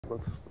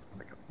let's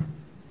pick up.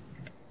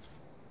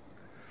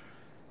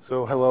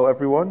 So hello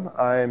everyone,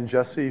 I'm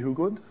Jesse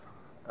Hoogland,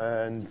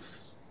 and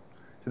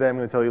today I'm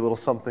going to tell you a little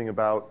something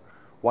about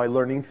why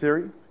learning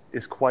theory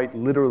is quite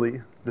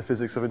literally the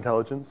physics of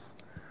intelligence.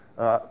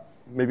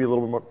 Maybe a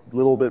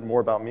little bit more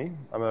about me.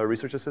 I'm a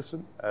research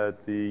assistant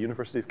at the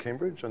University of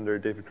Cambridge under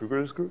David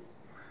Kruger's group,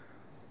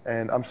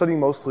 and I'm studying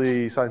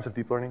mostly science of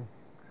deep learning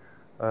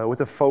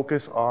with a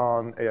focus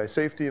on AI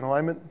safety and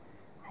alignment.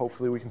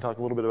 Hopefully we can talk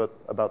a little bit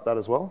about that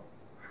as well.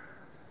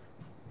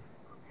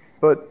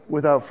 But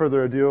without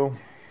further ado,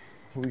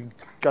 we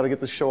got to get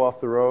the show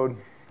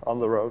on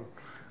the road.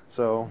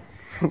 So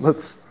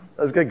let's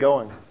get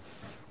going.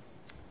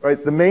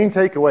 Right, the main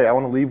takeaway I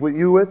want to leave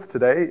you with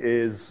today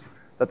is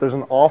that there's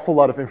an awful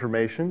lot of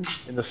information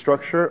in the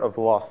structure of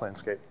the loss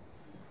landscape.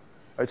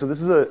 Right, so this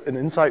is an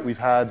insight we've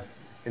had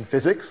in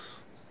physics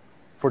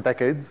for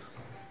decades.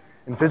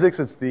 In physics,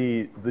 it's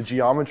the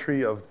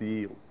geometry of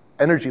the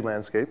energy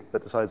landscape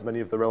that decides many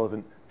of the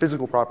relevant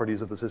physical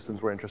properties of the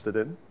systems we're interested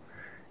in.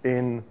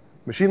 In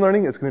machine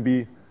learning, it's going to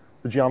be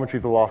the geometry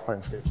of the loss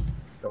landscape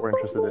that we're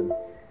interested in.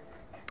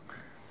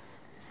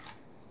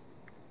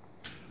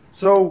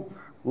 So,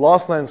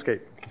 loss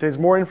landscape contains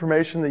more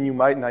information than you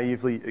might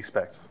naively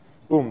expect.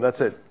 Boom, that's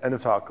it. End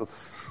of talk. You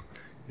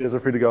guys are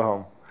free to go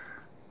home.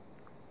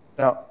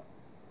 Now,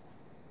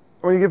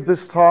 when you give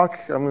this talk,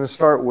 I'm going to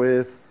start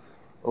with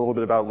a little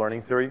bit about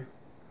learning theory,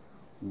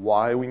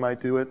 why we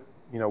might do it,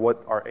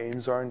 what our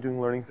aims are in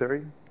doing learning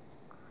theory.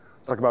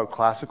 Talk about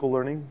classical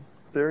learning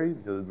theory,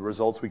 the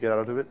results we get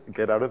out of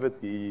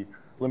it, the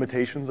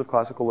limitations of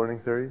classical learning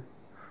theory.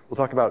 We'll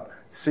talk about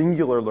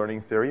singular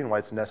learning theory and why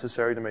it's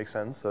necessary to make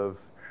sense of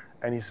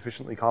any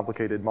sufficiently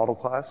complicated model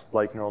class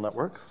like neural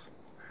networks.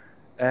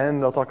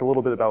 And I'll talk a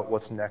little bit about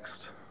what's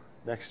next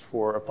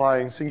for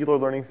applying singular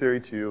learning theory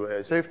to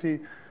AI safety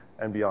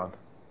and beyond.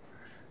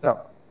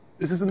 Now,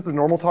 this isn't the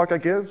normal talk I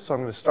give, so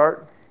I'm going to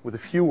start with a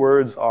few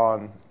words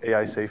on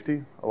AI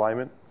safety,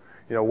 alignment,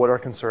 what our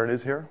concern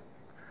is here.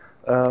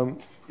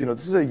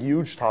 This is a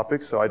huge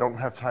topic, so I don't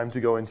have time to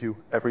go into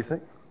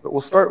everything, but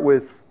we'll start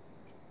with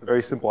a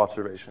very simple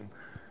observation,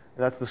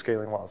 and that's the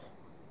scaling laws.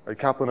 Right?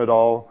 Kaplan et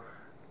al.,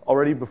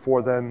 already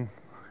before then,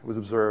 it was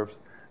observed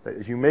that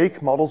as you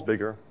make models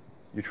bigger,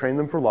 you train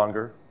them for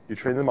longer, you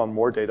train them on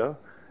more data,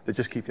 they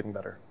just keep getting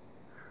better.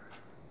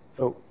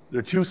 So there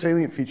are two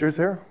salient features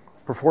here.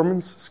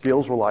 Performance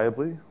scales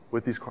reliably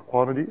with these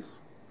quantities,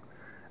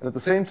 and at the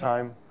same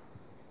time,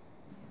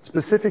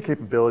 specific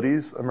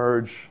capabilities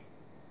emerge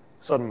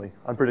suddenly,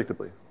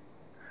 unpredictably.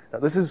 Now,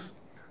 this is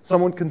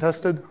somewhat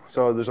contested.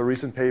 So there's a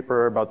recent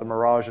paper about the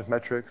mirage of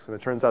metrics, and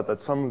it turns out that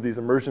some of these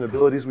emergent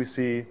abilities we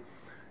see,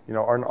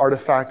 are an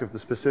artifact of the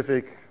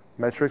specific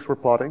metrics we're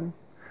plotting.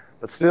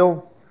 But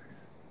still,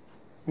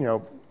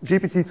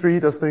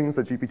 GPT-3 does things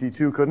that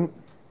GPT-2 couldn't.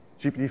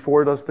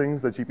 GPT-4 does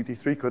things that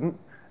GPT-3 couldn't,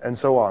 and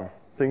so on.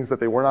 Things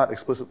that they were not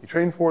explicitly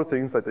trained for,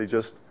 things that they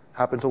just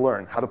happened to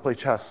learn. How to play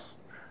chess,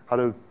 how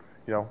to,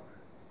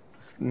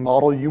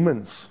 model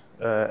humans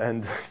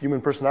and human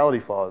personality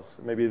flaws,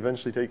 maybe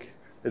eventually take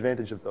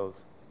advantage of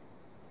those.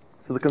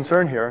 So the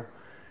concern here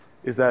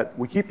is that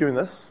we keep doing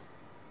this.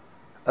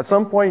 At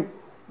some point,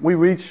 we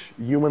reach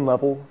human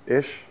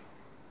level-ish,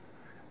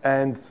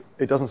 and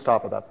it doesn't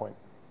stop at that point,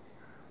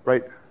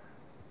 right?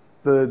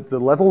 The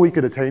level we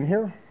could attain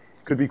here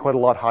could be quite a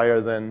lot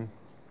higher than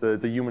the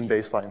human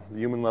baseline, the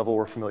human level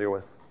we're familiar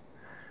with.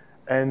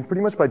 And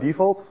pretty much by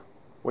default,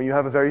 when you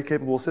have a very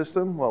capable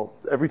system, well,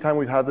 every time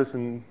we've had this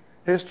in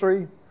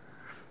history,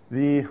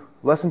 the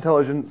less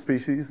intelligent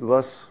species, the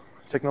less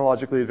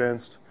technologically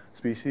advanced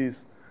species,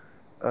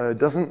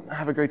 doesn't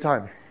have a great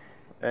time.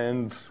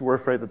 And we're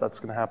afraid that that's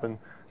going to happen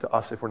to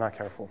us if we're not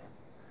careful.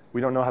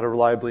 We don't know how to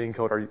reliably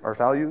encode our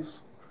values.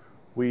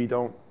 We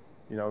don't,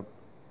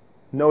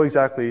 know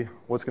exactly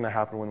what's going to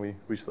happen when we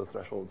reach those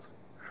thresholds.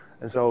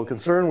 And so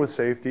concern with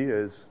safety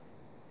is,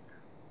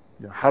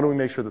 how do we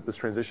make sure that this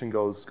transition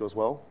goes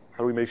well?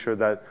 How do we make sure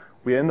that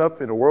we end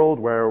up in a world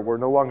where we're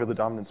no longer the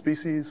dominant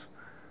species,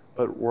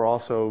 but we're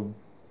also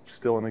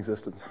still in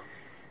existence?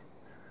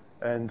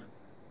 And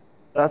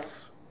that's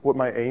what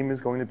my aim is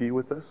going to be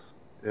with this,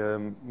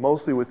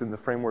 mostly within the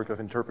framework of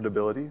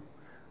interpretability.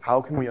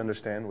 How can we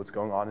understand what's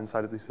going on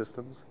inside of these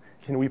systems?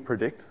 Can we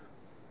predict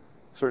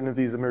certain of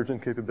these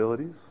emergent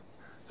capabilities?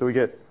 So we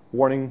get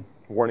warning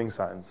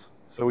signs.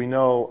 So we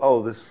know,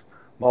 oh, this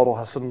model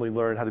has suddenly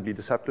learned how to be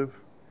deceptive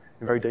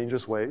in very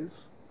dangerous ways,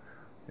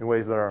 in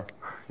ways that are,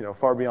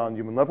 far beyond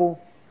human level.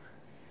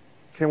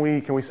 Can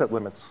we set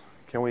limits?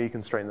 Can we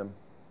constrain them?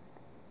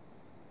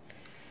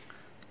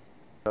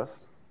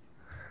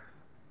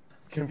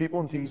 Can people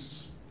and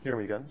teams hear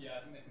me again? Yeah,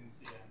 I think I can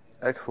see it.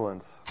 Yeah.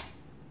 Excellent.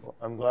 Well,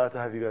 I'm glad to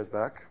have you guys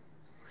back.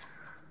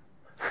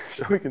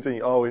 Shall we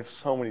continue? Oh, we have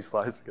so many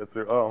slides to get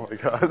through. Oh my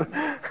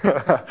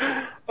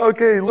God.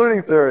 Okay,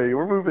 learning theory.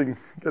 We're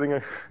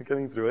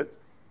getting through it.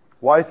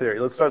 Why theory?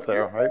 Let's start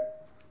there, right?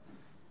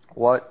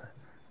 What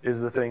is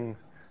the thing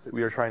that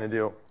we are trying to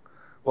do?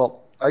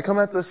 Well, I come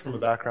at this from a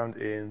background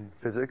in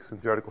physics and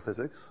theoretical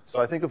physics. So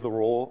I think of the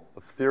role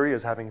of theory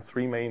as having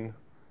three main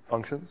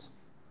functions.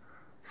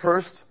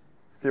 First,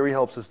 theory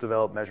helps us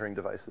develop measuring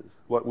devices,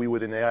 what we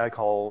would in AI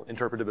call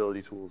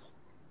interpretability tools.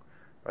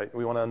 Right?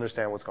 We want to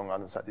understand what's going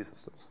on inside these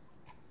systems.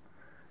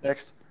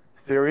 Next,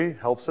 theory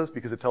helps us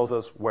because it tells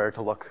us where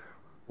to look,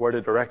 where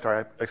to direct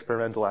our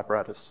experimental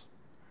apparatus.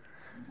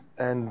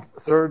 And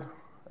third,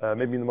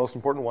 maybe the most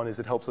important one, is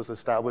it helps us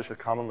establish a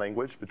common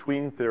language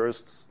between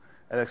theorists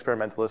and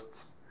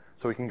experimentalists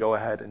so we can go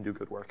ahead and do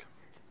good work.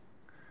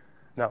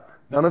 Now,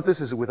 none of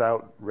this is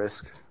without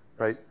risk,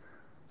 right?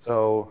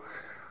 So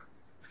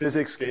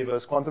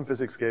quantum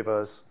physics gave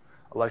us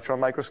electron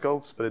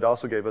microscopes, but it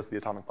also gave us the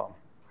atomic bomb.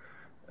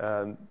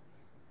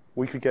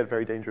 We could get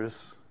very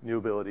dangerous new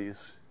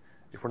abilities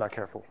if we're not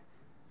careful.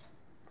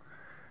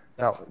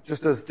 Now,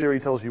 just as theory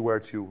tells you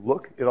where to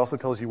look, it also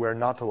tells you where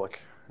not to look.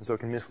 And so it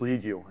can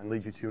mislead you and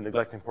lead you to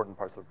neglect important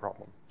parts of the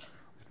problem. You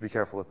have to be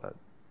careful with that.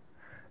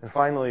 And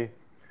finally,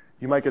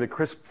 you might get a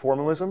crisp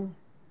formalism,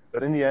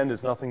 but in the end,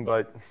 it's nothing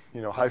but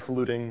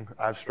highfalutin,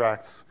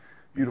 abstract,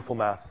 beautiful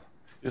math.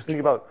 Just think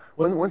about,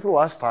 when's the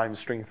last time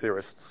string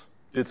theorists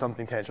did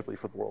something tangibly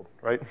for the world,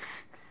 right?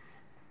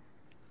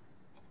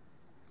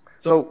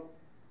 So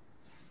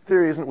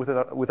theory isn't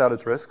without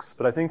its risks,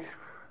 but I think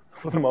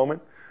for the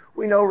moment,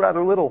 we know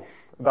rather little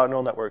about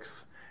neural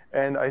networks.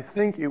 And I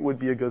think it would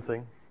be a good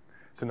thing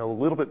to know a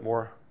little bit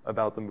more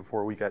about them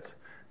before we get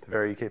to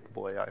very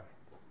capable AI.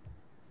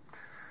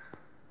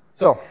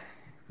 So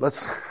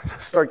let's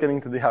start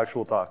getting to the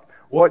actual talk.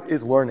 What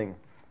is learning?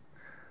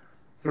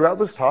 Throughout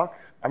this talk,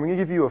 I'm going to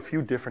give you a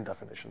few different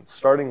definitions,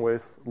 starting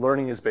with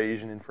learning is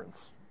Bayesian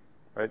inference.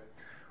 Right?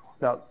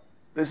 Now,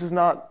 this is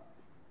not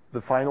the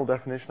final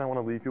definition I want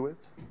to leave you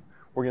with.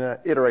 We're going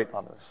to iterate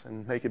on this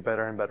and make it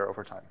better and better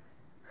over time.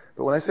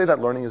 But when I say that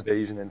learning is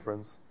Bayesian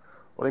inference,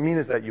 what I mean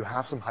is that you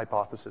have some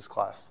hypothesis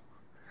class.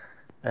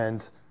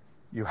 And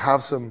you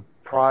have some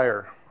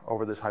prior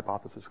over this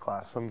hypothesis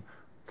class, some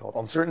called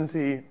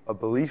uncertainty, a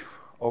belief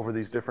over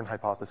these different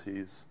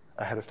hypotheses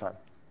ahead of time.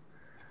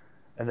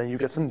 And then you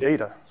get some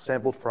data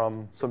sampled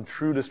from some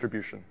true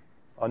distribution,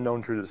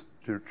 unknown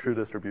true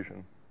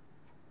distribution.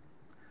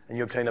 And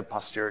you obtain a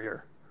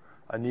posterior,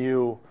 a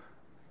new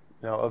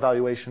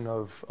evaluation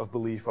of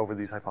belief over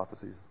these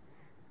hypotheses.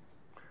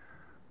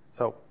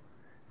 So,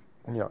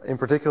 in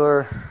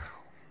particular,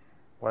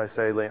 when I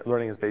say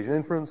learning is Bayesian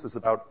inference, it's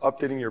about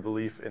updating your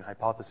belief in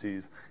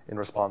hypotheses in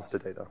response to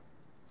data.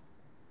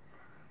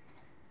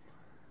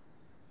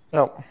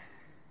 Now,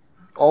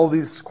 all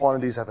these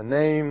quantities have a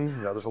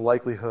name. There's a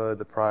likelihood,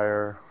 the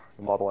prior,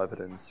 the model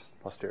evidence,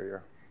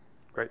 posterior.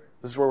 Great.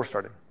 This is where we're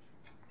starting.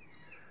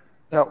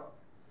 Now,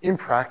 in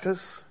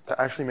practice, to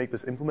actually make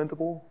this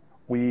implementable,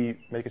 we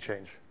make a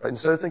change. Right?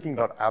 Instead of thinking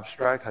about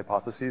abstract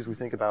hypotheses, we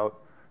think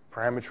about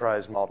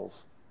parameterized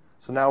models.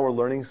 So now we're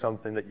learning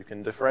something that you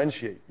can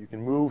differentiate. You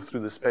can move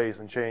through the space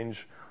and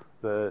change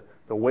the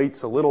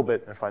weights a little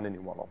bit and find a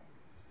new model.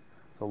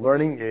 So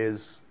learning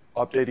is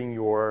updating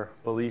your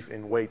belief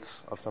in weights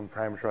of some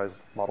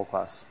parameterized model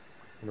class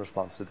in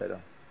response to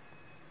data.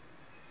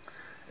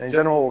 And in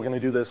general, we're going to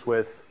do this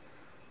with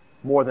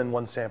more than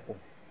one sample.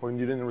 We're going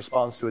to do it in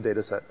response to a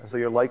data set. And so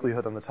your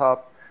likelihood on the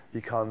top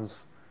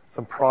becomes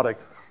some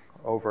product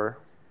over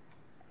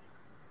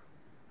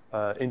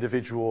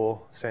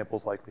individual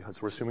samples'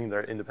 likelihoods. We're assuming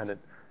they're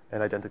independent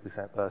and identically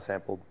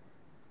sampled.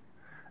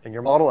 And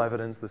your model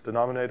evidence, this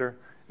denominator,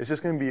 is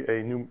just going to be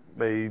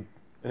an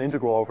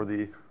integral over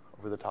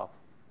the top,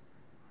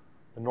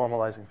 a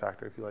normalizing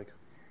factor, if you like.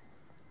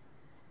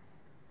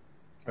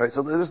 All right,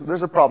 so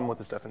there's a problem with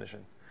this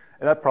definition.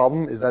 And that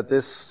problem is that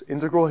this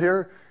integral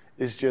here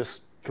is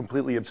just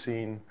completely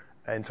obscene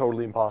and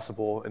totally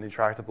impossible and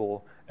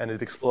intractable, and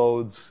it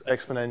explodes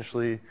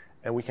exponentially,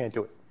 and we can't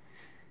do it.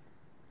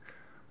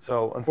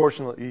 So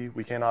unfortunately,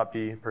 we cannot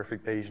be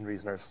perfect Bayesian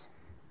reasoners.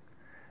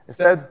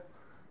 Instead,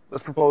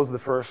 let's propose the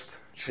first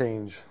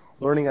change,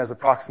 learning as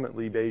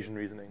approximately Bayesian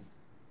reasoning.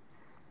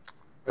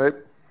 Right?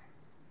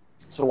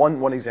 So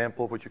one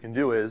example of what you can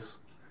do is,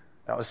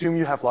 now assume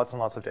you have lots and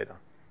lots of data.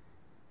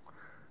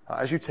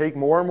 As you take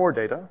more and more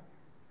data,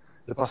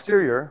 the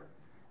posterior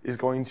is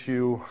going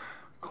to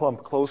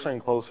clump closer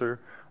and closer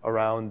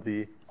around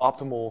the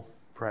optimal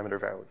parameter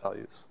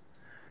values.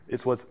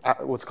 It's what's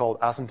called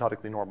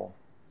asymptotically normal,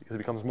 because it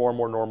becomes more and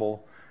more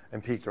normal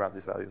and peaked around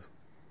these values.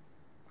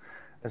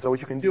 And so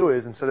what you can do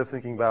is, instead of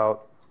thinking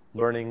about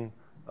learning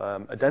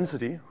a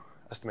density,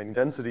 estimating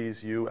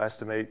densities, you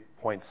estimate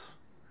points.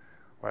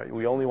 Right?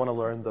 We only want to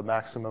learn the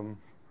maximum,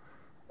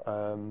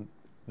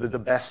 the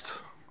best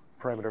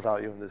parameter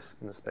value in this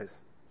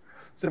space.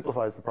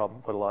 Simplifies the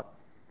problem quite a lot.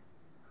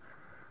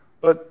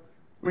 But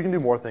we can do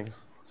more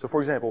things. So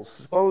for example,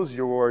 suppose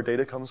your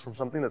data comes from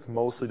something that's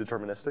mostly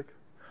deterministic.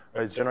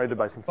 Right? It's generated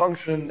by some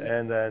function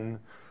and then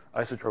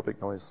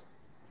isotropic noise.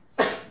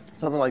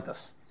 Something like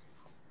this.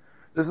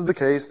 If this is the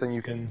case, then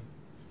you can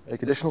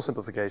make additional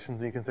simplifications,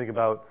 and you can think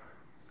about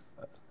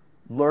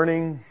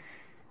learning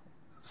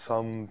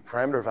some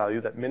parameter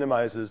value that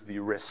minimizes the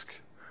risk,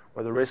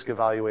 where the risk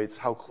evaluates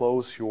how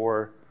close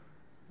your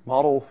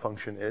model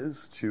function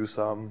is to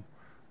some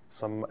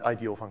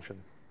ideal function.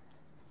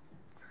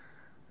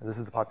 And this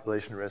is the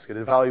population risk. It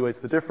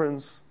evaluates the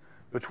difference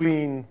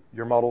between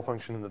your model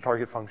function and the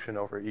target function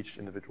over each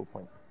individual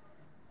point.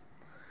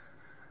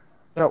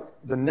 Now,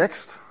 the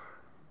next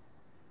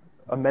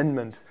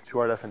amendment to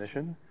our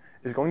definition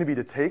is going to be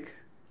to take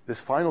this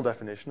final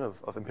definition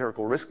of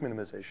empirical risk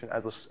minimization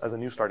as a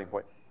new starting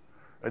point.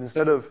 Right?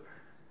 Instead of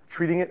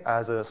treating it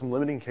as some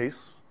limiting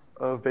case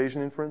of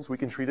Bayesian inference, we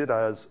can treat it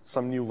as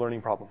some new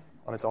learning problem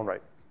on its own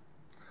right.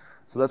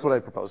 So that's what I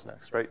propose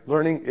next, right?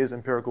 Learning is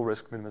empirical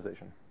risk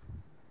minimization.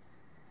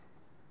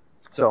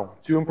 So,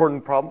 two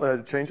important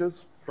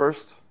changes.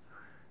 First,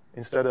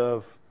 instead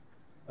of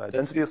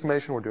density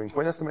estimation, we're doing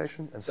point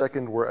estimation. And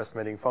second, we're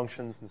estimating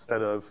functions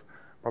instead of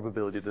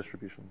probability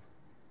distributions.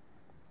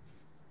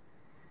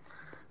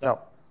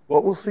 Now,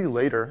 what we'll see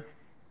later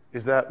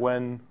is that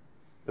when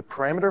the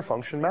parameter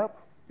function map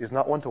is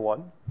not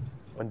one-to-one,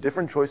 when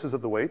different choices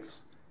of the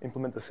weights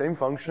implement the same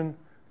function,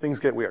 things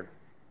get weird.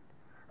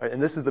 Right?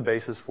 And this is the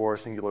basis for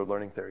singular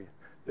learning theory.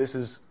 This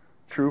is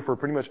true for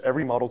pretty much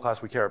every model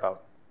class we care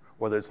about,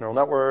 whether it's neural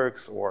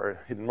networks or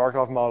hidden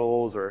Markov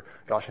models or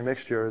Gaussian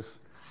mixtures,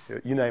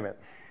 you name it.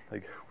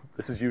 Like,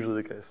 this is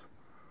usually the case.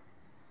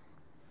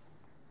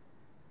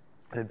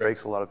 And it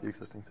breaks a lot of the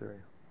existing theory.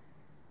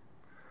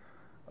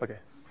 Okay,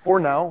 for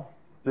now,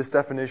 this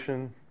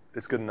definition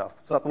is good enough.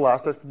 It's not the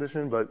last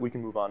definition, but we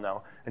can move on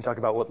now and talk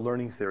about what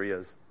learning theory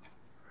is.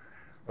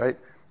 Right?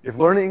 If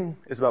learning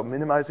is about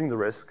minimizing the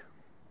risk,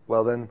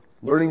 well then,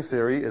 learning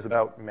theory is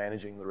about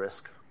managing the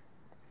risk.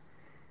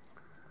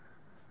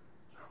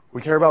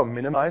 We care about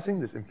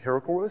minimizing this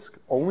empirical risk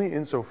only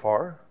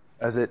insofar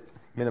as it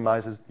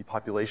minimizes the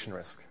population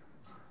risk.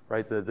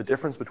 Right? The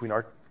difference between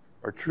our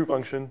true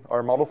function,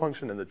 our model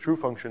function, and the true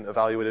function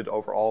evaluated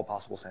over all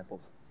possible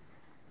samples.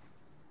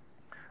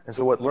 And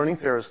so what learning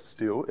theorists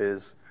do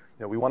is,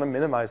 we want to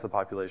minimize the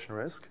population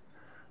risk,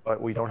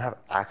 but we don't have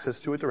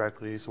access to it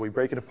directly, so we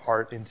break it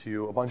apart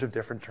into a bunch of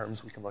different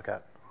terms we can look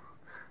at.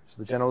 There's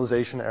the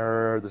generalization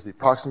error, there's the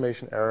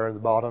approximation error at the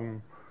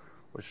bottom,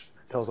 which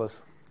tells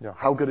us,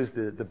 how good is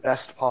the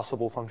best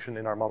possible function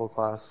in our model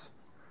class.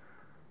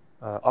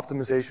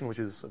 Optimization, which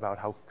is about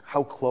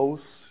how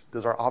close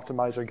does our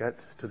optimizer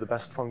get to the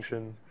best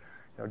function.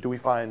 Do we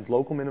find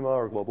local minima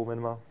or global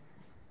minima?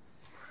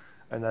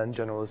 And then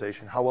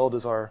generalization. How well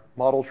does our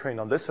model trained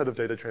on this set of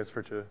data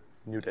transfer to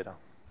new data?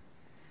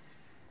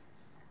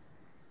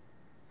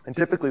 And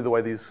typically the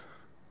way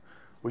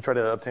we try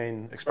to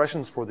obtain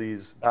expressions for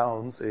these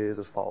bounds is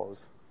as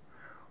follows.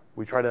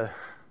 We try to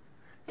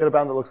get a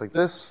bound that looks like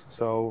this.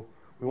 So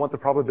we want the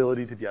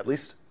probability to be at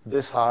least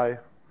this high,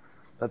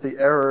 that the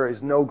error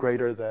is no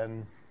greater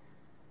than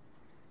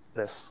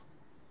this.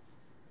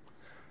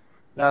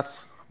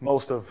 That's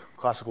most of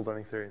classical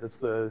learning theory. That's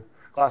the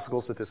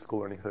classical statistical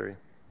learning theory.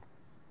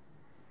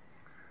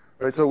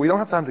 Right, so we don't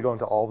have time to go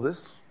into all of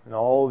this, in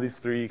all of these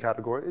three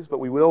categories, but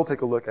we will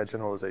take a look at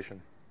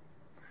generalization.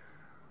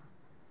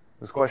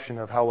 This question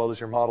of how well does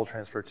your model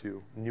transfer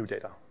to new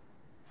data,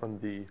 from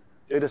the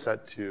data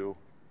set to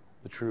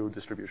the true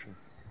distribution.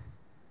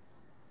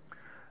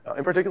 Now,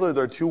 in particular,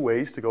 there are two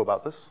ways to go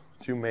about this,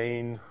 two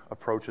main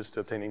approaches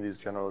to obtaining these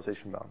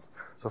generalization bounds.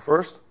 So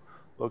first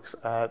looks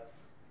at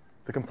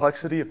the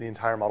complexity of the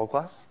entire model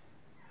class,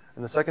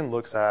 and the second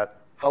looks at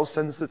how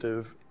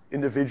sensitive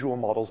individual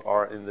models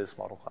are in this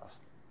model class.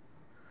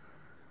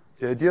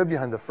 The idea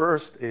behind the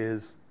first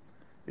is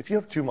if you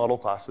have two model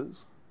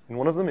classes, and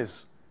one of them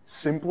is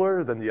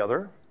simpler than the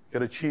other,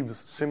 yet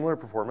achieves similar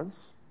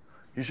performance,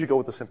 you should go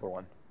with the simpler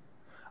one,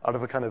 out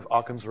of a kind of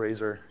Occam's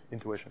razor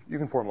intuition. You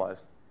can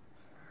formalize.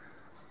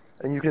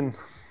 And you can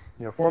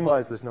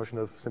formalize this notion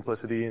of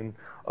simplicity in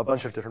a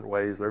bunch of different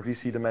ways. There are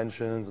VC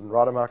dimensions and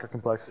Rademacher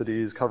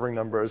complexities, covering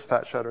numbers,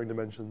 fat shattering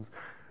dimensions,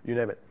 you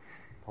name it,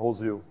 the whole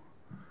zoo.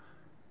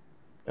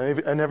 And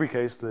in every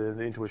case, the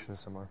intuition is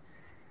similar.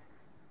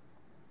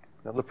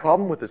 Now, the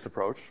problem with this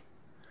approach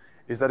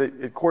is that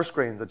it coarse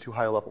grains at too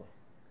high a level.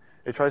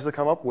 It tries to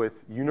come up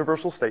with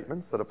universal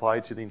statements that apply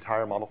to the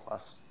entire model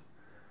class.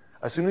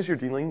 As soon as you're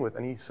dealing with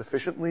any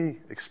sufficiently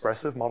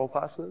expressive model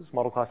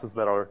classes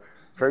that are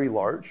very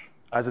large,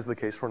 as is the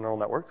case for neural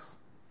networks,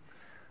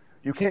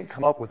 you can't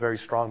come up with very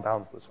strong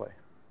bounds this way.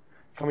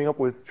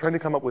 Trying to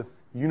come up with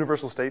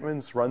universal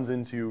statements runs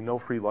into no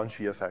free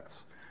lunchy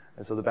effects,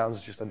 and so the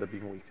bounds just end up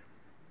being weak.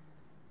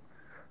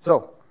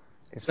 So,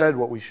 instead,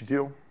 what we should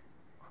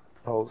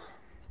propose,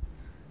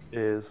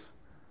 is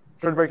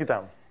try to break it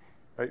down.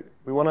 Right?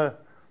 We want to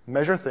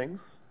measure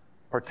things,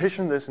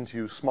 partition this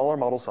into smaller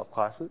model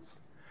subclasses,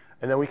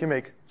 and then we can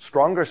make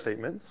stronger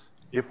statements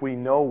if we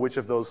know which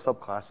of those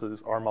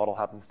subclasses our model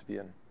happens to be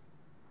in.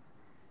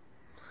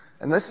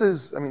 And this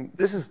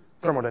is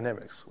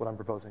thermodynamics, what I'm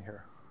proposing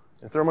here.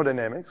 In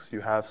thermodynamics,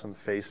 you have some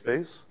phase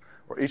space,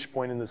 where each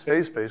point in this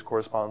phase space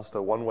corresponds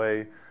to one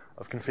way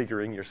of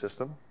configuring your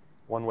system,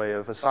 one way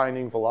of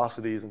assigning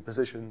velocities and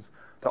positions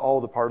to all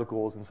the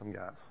particles in some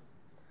gas.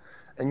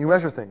 And you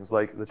measure things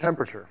like the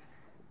temperature,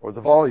 or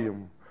the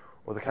volume,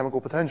 or the chemical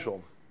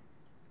potential.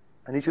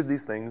 And each of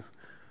these things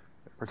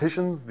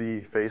partitions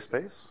the phase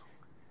space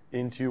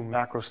into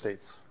macro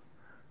states.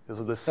 Those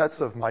are the sets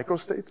of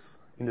microstates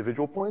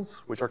individual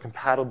points which are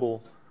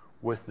compatible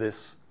with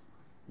this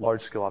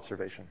large-scale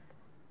observation.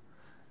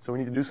 So we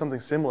need to do something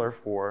similar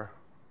for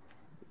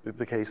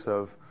the case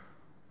of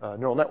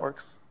neural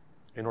networks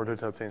in order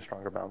to obtain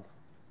stronger bounds.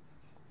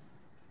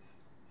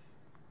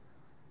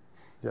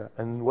 Yeah,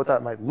 and what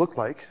that might look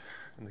like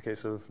in the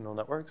case of neural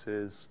networks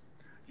is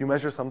you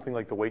measure something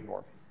like the weight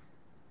norm.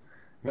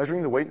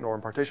 Measuring the weight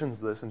norm partitions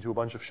this into a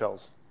bunch of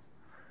shells.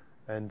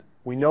 And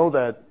we know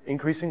that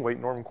increasing weight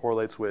norm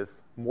correlates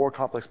with more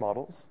complex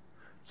models.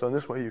 So in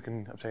this way, you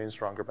can obtain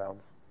stronger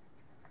bounds.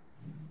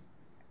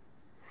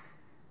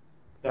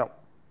 Now,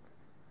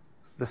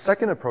 the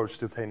second approach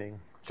to obtaining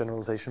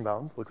generalization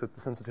bounds looks at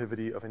the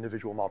sensitivity of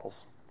individual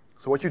models.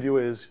 So what you do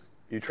is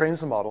you train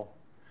some model,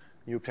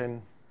 you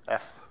obtain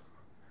F,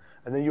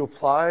 and then you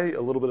apply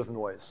a little bit of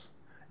noise.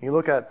 And you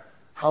look at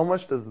how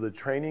much does the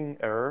training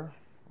error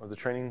or the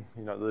training,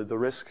 the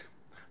risk,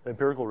 the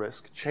empirical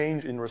risk,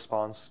 change in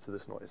response to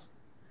this noise.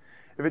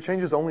 If it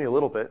changes only a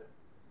little bit,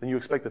 then you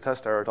expect the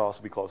test error to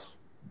also be close.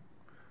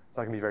 It's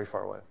not going to be very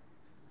far away.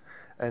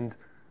 And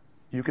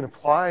you can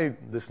apply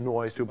this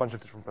noise to a bunch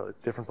of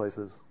different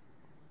places.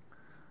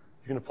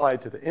 You can apply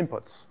it to the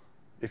inputs.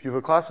 If you have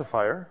a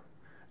classifier,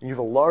 and you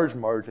have a large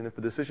margin, if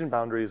the decision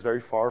boundary is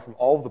very far from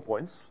all of the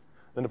points,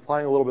 then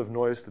applying a little bit of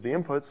noise to the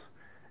inputs,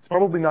 it's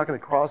probably not going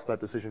to cross that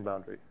decision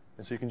boundary.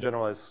 And so you can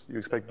generalize, you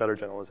expect better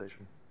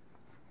generalization.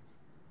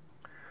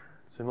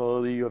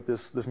 Similarly, you have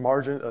this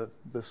margin,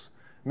 this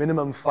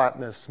minimum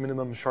flatness,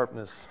 minimum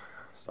sharpness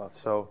stuff.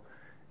 So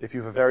if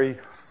you have a very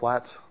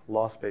flat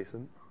loss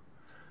basin,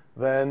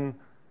 then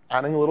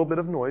adding a little bit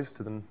of noise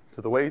to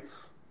the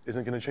weights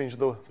isn't going to change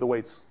the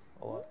weights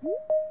a lot.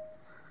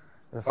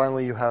 And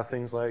finally, you have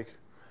things like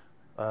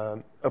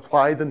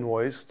apply the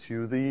noise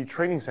to the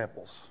training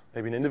samples,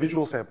 maybe an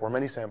individual sample or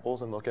many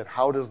samples, and look at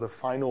how does the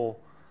final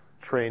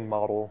trained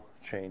model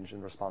change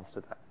in response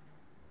to that.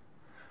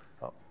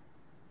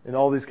 In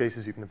all these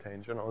cases, you can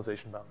obtain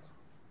generalization bounds.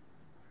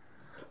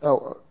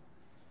 Now,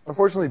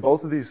 unfortunately,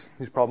 both of these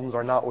problems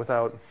are not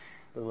without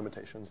their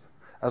limitations.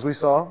 As we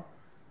saw,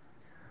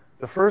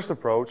 the first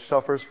approach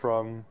suffers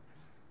from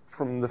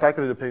the fact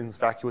that it obtains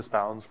vacuous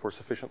bounds for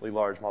sufficiently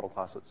large model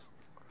classes.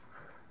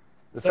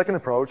 The second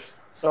approach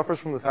suffers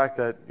from the fact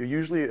that you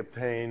usually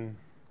obtain,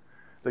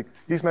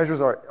 these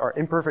measures are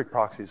imperfect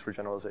proxies for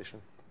generalization.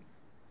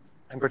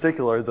 In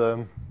particular,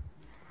 the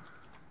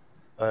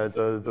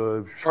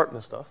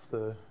sharpness stuff,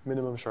 the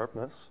minimum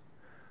sharpness,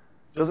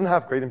 doesn't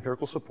have great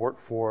empirical support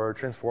for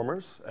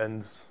transformers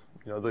and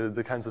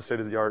the kinds of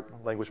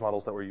state-of-the-art language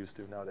models that we're used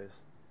to nowadays.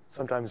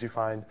 Sometimes you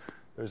find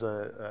there's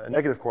a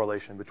negative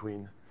correlation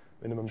between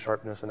minimum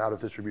sharpness and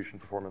out-of-distribution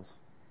performance.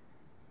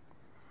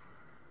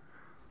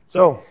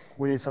 So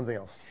we need something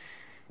else.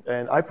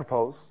 And I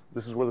propose,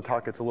 this is where the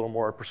talk gets a little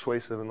more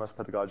persuasive and less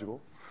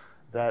pedagogical,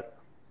 that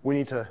we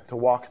need to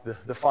walk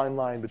the fine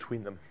line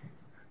between them.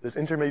 This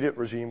intermediate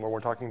regime where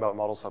we're talking about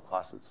model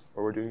subclasses,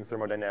 where we're doing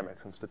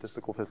thermodynamics and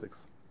statistical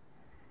physics.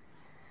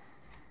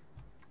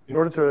 In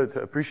order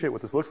to appreciate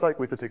what this looks like,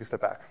 we have to take a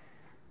step back,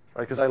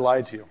 right? Because I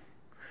lied to you.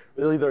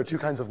 Really, there are two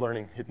kinds of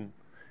learning hidden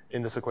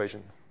in this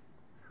equation.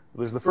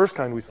 There's the first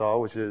kind we saw,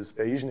 which is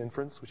Bayesian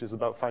inference, which is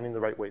about finding the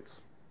right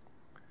weights.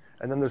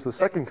 And then there's the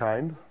second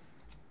kind,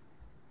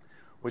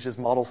 which is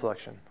model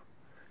selection.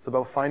 It's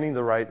about finding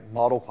the right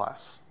model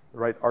class, the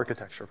right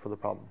architecture for the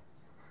problem.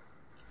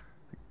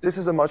 This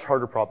is a much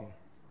harder problem,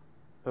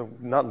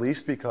 not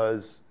least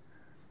because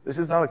this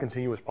is not a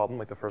continuous problem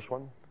like the first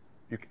one.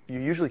 You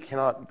usually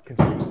cannot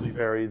continuously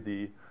vary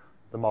the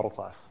model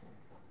class.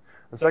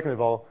 And second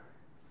of all,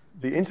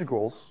 the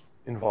integrals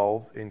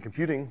involved in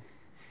computing,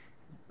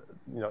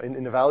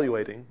 in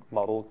evaluating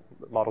model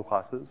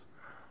classes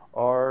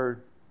are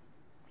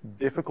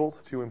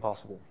difficult to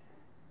impossible.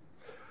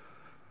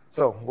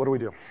 So what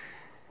do?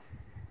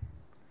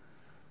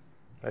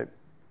 Right?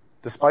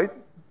 Despite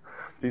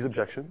these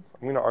objections,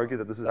 I'm going to argue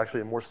that this is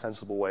actually a more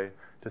sensible way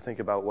to think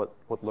about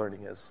what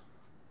learning is.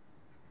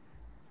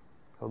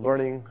 So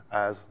learning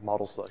as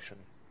model selection.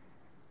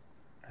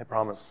 I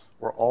promise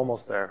we're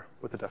almost there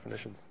with the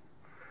definitions.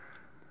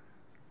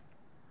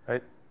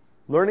 Right?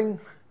 Learning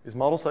is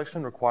model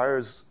selection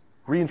requires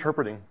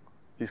reinterpreting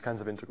these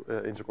kinds of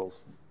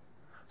integrals.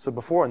 So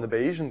before, in the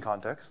Bayesian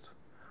context,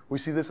 we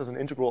see this as an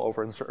integral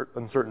over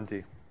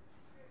uncertainty,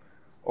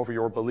 over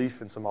your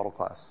belief in some model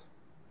class.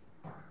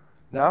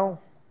 Now,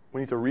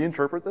 we need to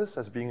reinterpret this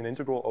as being an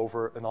integral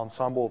over an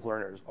ensemble of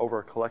learners, over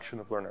a collection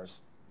of learners.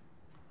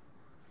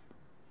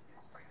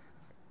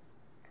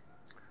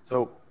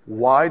 So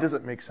why does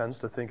it make sense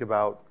to think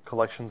about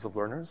collections of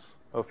learners?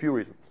 A few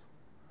reasons.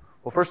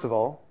 Well, first of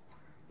all,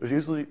 there's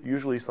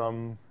usually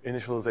some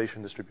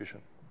initialization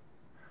distribution.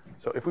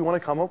 So if we want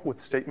to come up with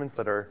statements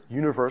that are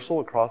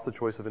universal across the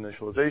choice of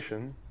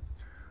initialization,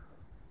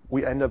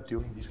 we end up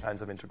doing these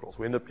kinds of integrals.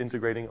 We end up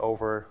integrating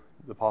over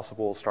the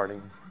possible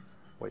starting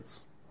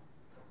weights.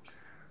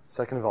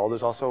 Second of all,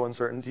 there's also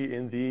uncertainty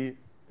in the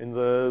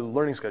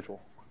learning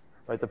schedule,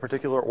 right? The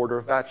particular order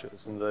of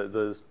batches and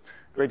the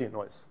gradient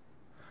noise.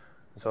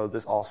 So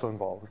this also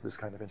involves this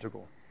kind of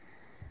integral.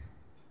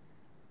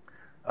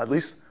 At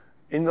least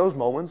in those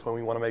moments when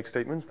we want to make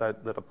statements that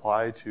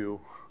apply to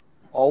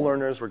all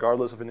learners,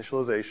 regardless of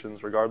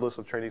initializations, regardless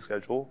of training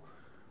schedule,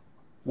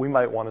 we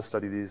might want to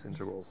study these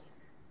integrals.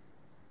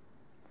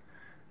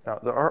 Now,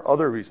 there are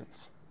other reasons,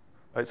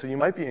 right? So you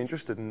might be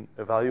interested in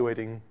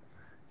evaluating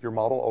your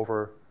model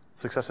over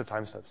successive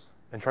time steps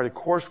and try to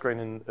coarse grain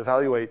and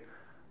evaluate,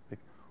 like,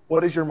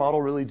 what is your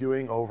model really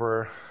doing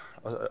over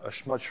a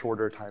much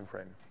shorter time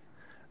frame.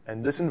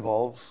 And this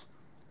involves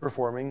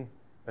performing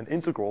an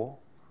integral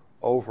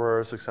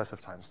over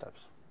successive time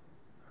steps.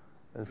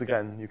 And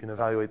again, you can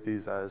evaluate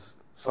these as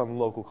some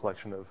local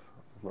collection of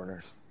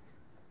learners.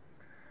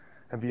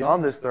 And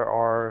beyond this, there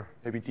are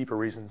maybe deeper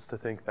reasons to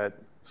think that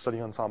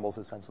studying ensembles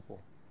is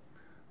sensible.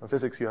 In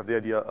physics, you have the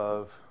idea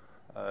of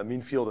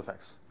mean field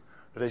effects.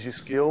 But as you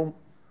scale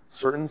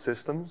certain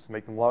systems,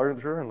 make them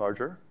larger and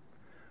larger,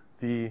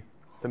 the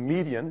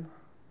median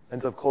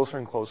ends up closer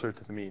and closer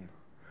to the mean.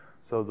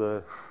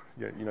 So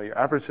your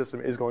average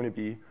system is going to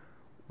be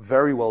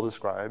very well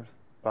described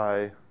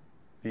by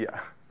the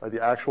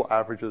actual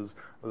averages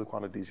of the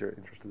quantities you're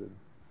interested in.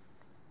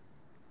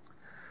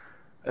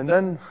 And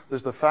then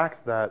there's the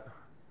fact that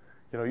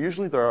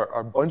usually there are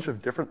a bunch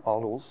of different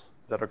models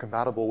that are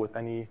compatible with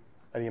any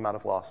amount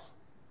of loss.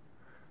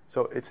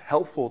 So it's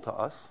helpful to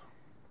us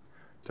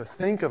to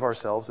think of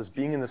ourselves as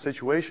being in the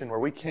situation where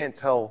we can't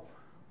tell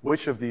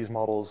which of these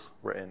models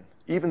we're in,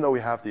 even though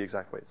we have the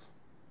exact weights.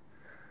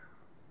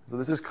 So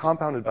this is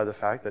compounded by the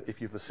fact that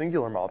if you have a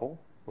singular model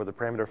where the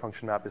parameter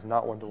function map is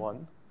not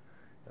one-to-one,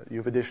 you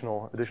have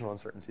additional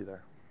uncertainty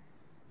there.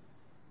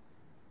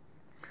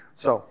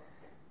 So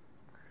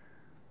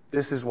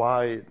this is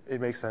why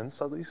it makes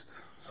sense, at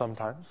least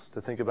sometimes,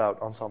 to think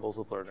about ensembles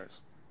of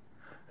learners.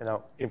 And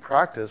now, in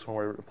practice, when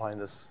we're applying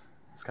this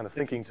kind of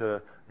thinking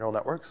to neural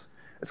networks,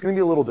 it's going to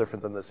be a little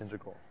different than this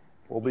integral.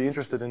 We'll be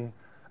interested in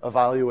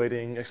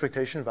evaluating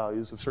expectation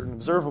values of certain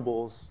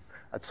observables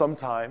at some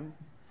time.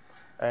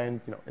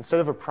 And instead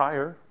of a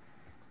prior,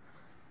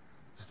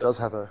 this does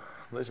have a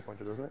laser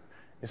pointer, doesn't it?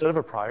 Instead of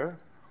a prior,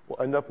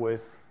 we'll end up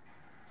with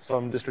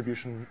some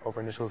distribution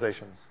over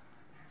initializations.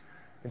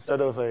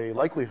 Instead of a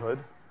likelihood,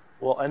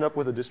 we'll end up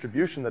with a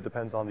distribution that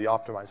depends on the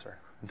optimizer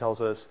and tells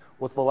us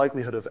what's the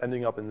likelihood of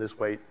ending up in this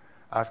weight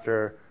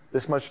after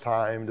this much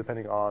time,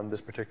 depending on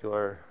this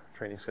particular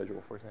training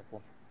schedule, for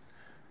example.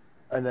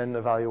 And then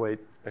evaluate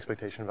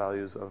expectation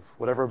values of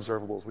whatever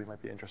observables we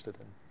might be interested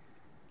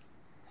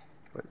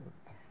in.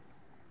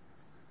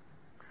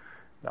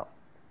 Now,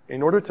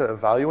 in order to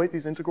evaluate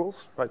these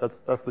integrals, right,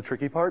 that's the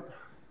tricky part.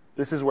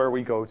 This is where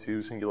we go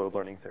to singular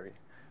learning theory,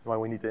 and why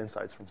we need the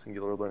insights from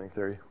singular learning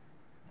theory.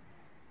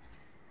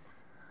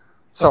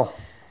 So,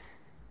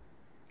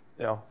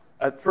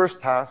 at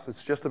first pass,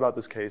 it's just about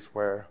this case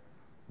where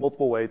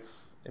multiple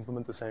weights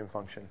implement the same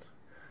function.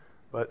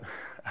 But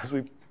as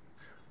we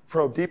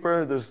probe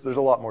deeper, there's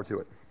a lot more to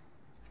it.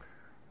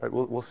 Right,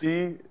 we'll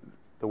see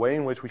the way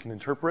in which we can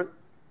interpret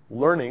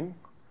learning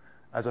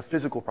as a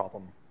physical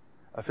problem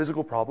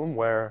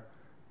where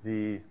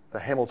the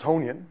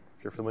Hamiltonian,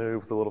 if you're familiar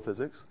with a little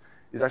physics,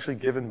 is actually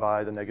given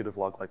by the negative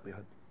log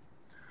likelihood.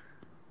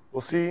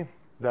 We'll see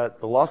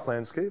that the loss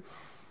landscape,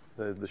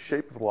 the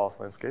shape of the loss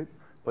landscape,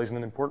 plays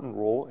an important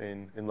role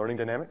in learning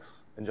dynamics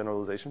and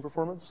generalization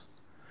performance.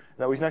 And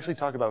that we can actually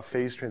talk about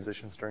phase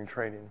transitions during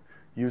training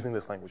using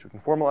this language. We can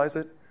formalize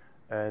it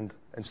and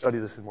study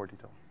this in more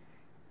detail.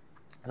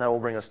 And that will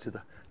bring us to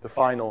the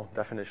final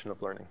definition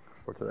of learning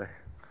for today.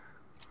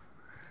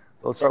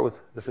 So let's start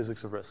with the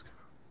physics of risk.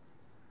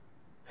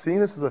 Seeing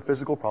this as a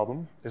physical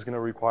problem is going to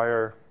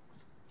require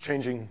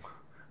changing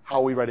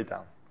how we write it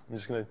down. I'm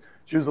just going to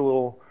choose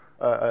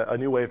a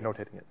new way of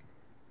notating it.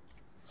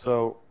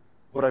 So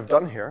what I've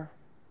done here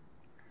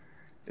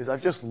is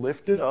I've just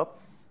lifted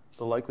up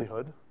the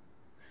likelihood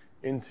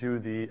into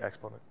the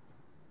exponent.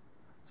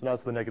 So now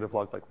it's the negative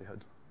log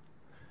likelihood.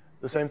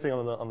 The same thing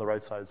on the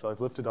right side. So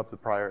I've lifted up the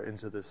prior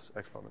into this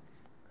exponent.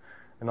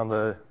 And on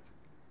the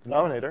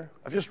denominator,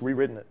 I've just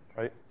rewritten it,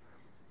 right?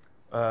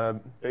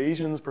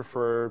 Bayesians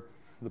prefer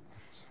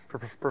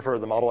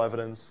the model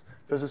evidence.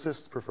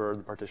 Physicists prefer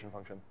the partition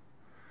function.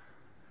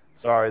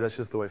 Sorry, that's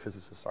just the way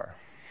physicists are,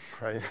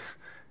 right? If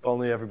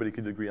only everybody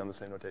could agree on the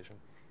same notation.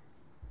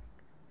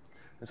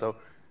 And so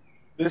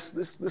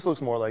this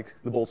looks more like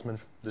the Boltzmann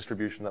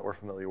distribution that we're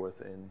familiar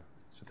with in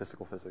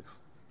statistical physics.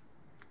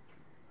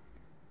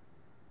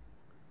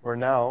 Where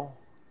now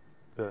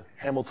the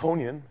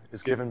Hamiltonian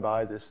is given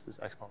by this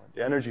exponent.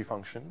 The energy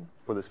function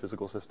for this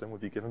physical system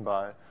would be given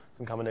by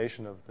some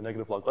combination of the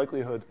negative log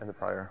likelihood and the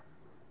prior.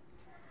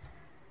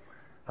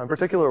 In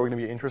particular, we're going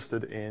to be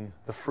interested in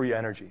the free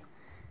energy,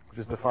 which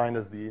is defined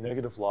as the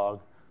negative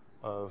log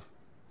of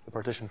the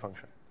partition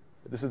function.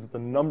 This is the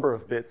number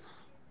of bits,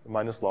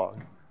 minus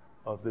log,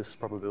 of this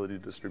probability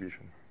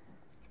distribution.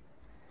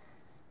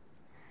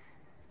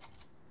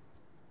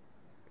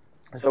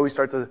 And so we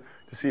start to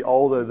see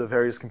all the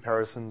various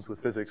comparisons with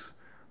physics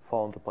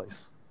fall into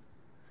place.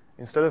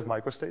 Instead of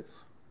microstates,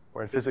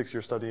 where in physics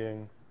you're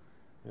studying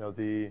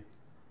the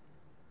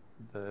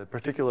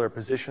particular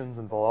positions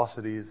and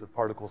velocities of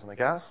particles in a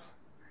gas,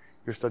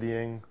 you're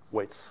studying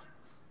weights.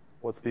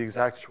 What's the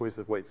exact choice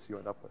of weights you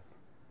end up with?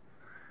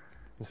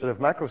 Instead of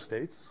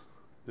macrostates,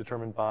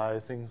 determined by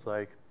things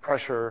like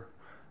pressure,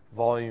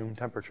 volume,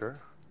 temperature,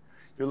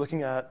 you're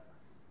looking at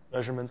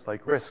measurements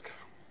like risk,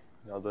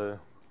 the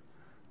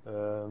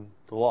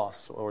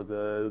loss or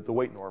the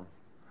weight norm,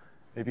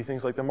 maybe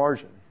things like the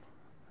margin,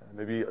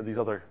 maybe these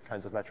other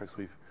kinds of metrics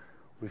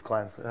we've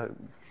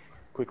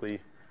quickly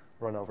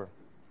run over.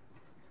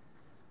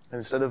 And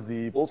instead of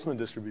the Boltzmann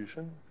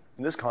distribution,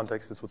 in this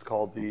context, it's what's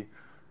called the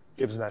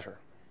Gibbs measure.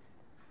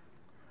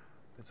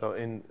 And so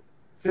in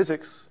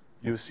physics,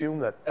 you assume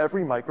that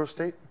every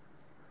microstate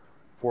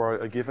for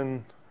a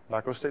given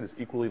macrostate is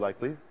equally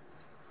likely.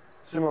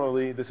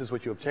 Similarly, this is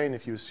what you obtain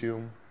if you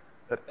assume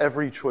that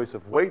every choice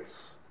of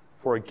weights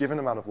for a given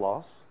amount of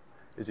loss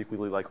is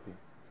equally likely.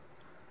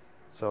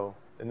 So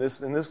in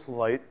this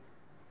light,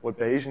 what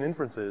Bayesian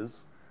inference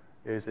is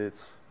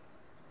it's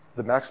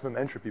the maximum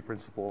entropy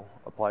principle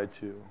applied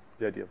to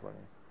the idea of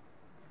learning.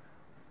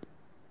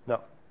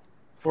 Now,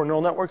 for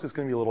neural networks, it's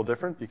going to be a little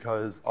different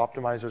because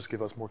optimizers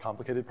give us more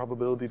complicated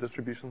probability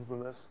distributions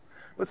than this,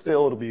 but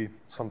still it'll be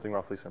something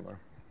roughly similar.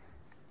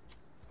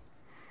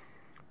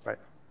 Right.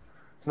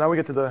 So now we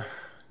get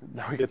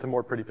to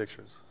more pretty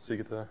pictures. So you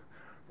get to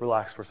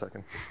relax for a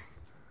second.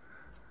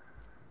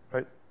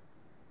 Right?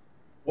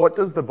 What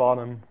does the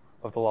bottom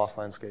of the loss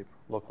landscape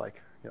look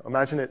like?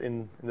 Imagine it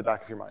in the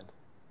back of your mind.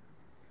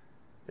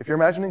 If you're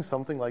imagining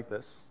something like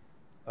this,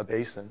 a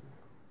basin,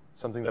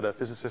 something that a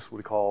physicist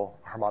would call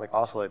a harmonic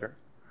oscillator,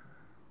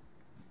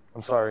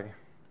 I'm sorry,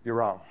 you're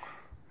wrong.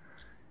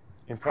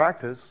 In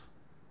practice,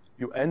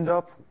 you end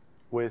up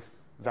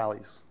with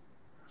valleys.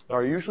 There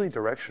are usually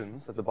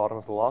directions at the bottom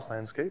of the loss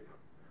landscape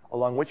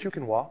along which you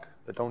can walk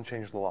that don't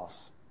change the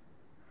loss.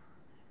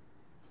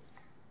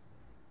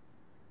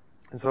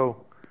 And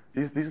so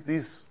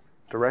these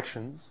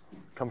directions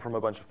come from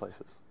a bunch of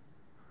places.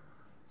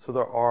 So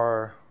there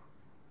are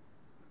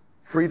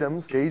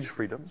freedoms, gauge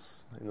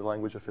freedoms, in the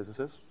language of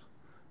physicists,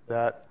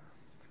 that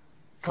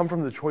come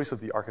from the choice of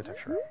the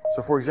architecture.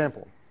 So for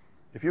example,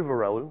 if you have a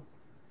ReLU,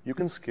 you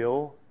can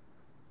scale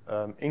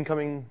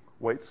incoming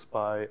weights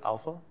by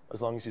alpha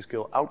as long as you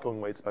scale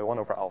outgoing weights by 1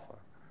 over alpha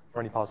for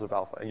any positive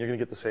alpha, and you're going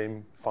to get the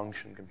same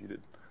function computed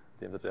at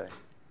the end of the day.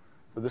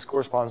 So this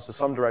corresponds to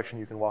some direction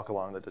you can walk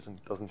along that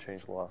doesn't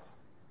change the loss.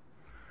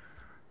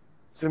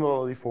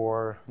 Similarly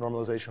for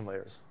normalization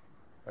layers,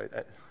 right?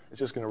 It's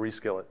just going to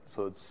rescale it,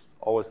 so it's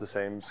always the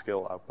same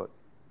scale output.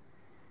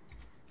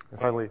 And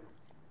finally,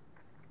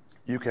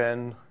 you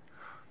can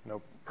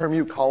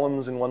permute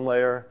columns in one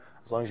layer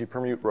as long as you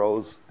permute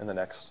rows in the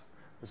next.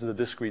 This is a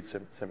discrete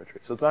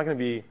symmetry. So it's not going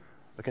to be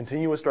a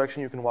continuous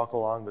direction you can walk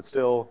along, but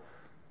still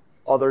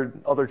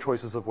other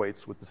choices of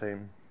weights with the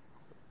same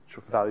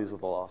values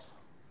of the loss.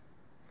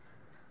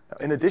 Now,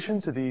 in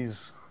addition to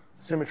these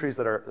symmetries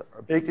that are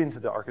baked into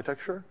the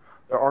architecture,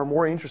 there are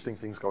more interesting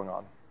things going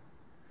on.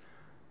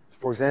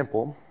 For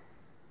example,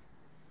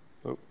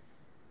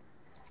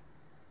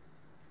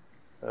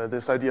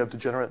 this idea of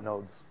degenerate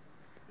nodes.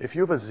 If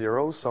you have a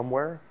 0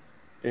 somewhere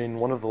in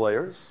one of the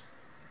layers,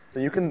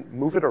 then you can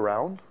move it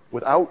around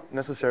without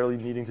necessarily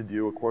needing to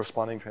do a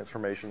corresponding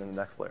transformation in the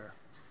next layer.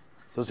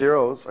 So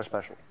zeros are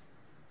special.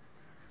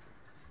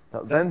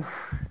 Now then,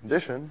 in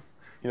addition,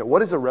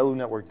 what is a ReLU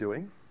network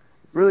doing?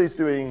 Really, it's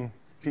doing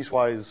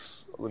piecewise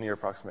linear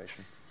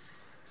approximation.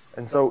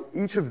 And so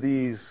each of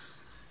these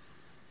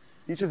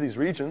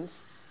regions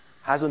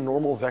has a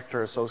normal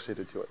vector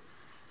associated to it.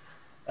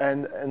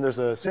 And there's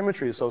a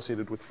symmetry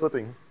associated with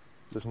flipping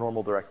this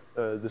normal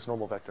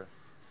vector.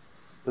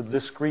 The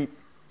discrete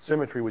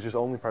symmetry which is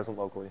only present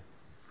locally.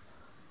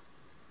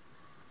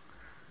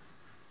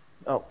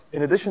 Now,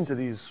 in addition to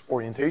these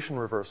orientation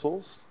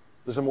reversals,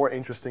 there's a more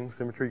interesting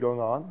symmetry going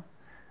on,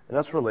 and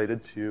that's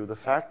related to the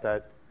fact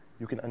that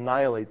you can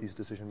annihilate these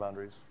decision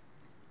boundaries.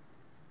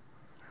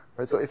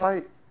 Right? So if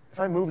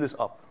I move this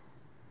up,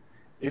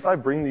 if I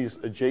bring these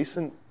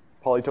adjacent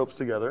polytopes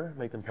together,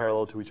 make them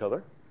parallel to each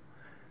other,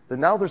 then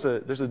now there's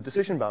a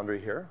decision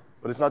boundary here,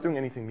 but it's not doing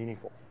anything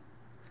meaningful.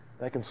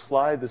 And I can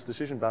slide this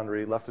decision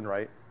boundary left and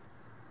right,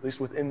 at least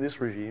within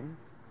this regime,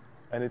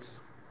 and it's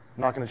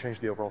not going to change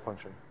the overall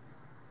function.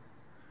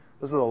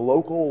 This is a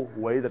local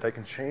way that I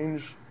can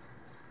change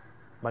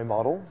my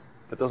model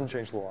that doesn't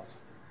change the loss.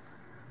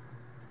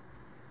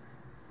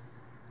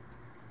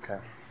 Okay.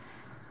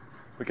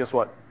 But guess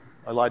what?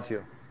 I lied to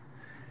you.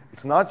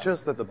 It's not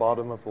just that the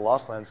bottom of the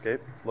loss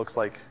landscape looks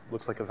like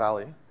a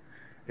valley.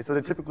 It's that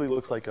it typically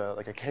looks like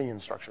a canyon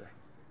structure.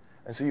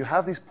 And so you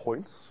have these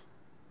points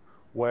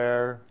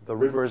where the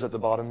rivers at the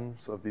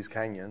bottoms of these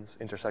canyons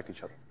intersect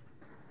each other.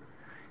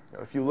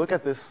 If you look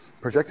at this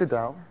projected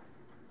down,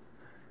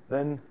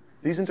 then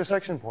these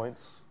intersection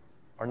points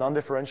are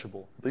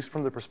non-differentiable, at least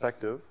from the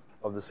perspective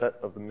of the set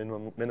of the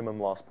minimum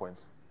loss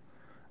points.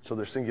 So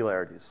they're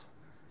singularities.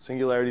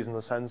 Singularities in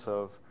the sense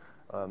of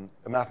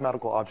a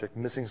mathematical object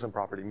missing some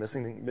property,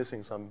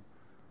 missing some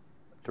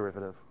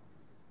derivative.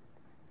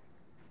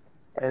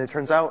 And it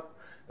turns out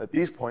that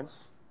these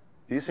points,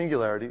 these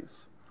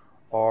singularities,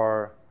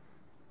 are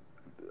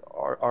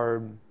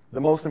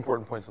the most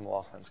important points in the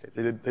loss landscape.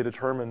 They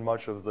determine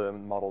much of the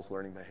model's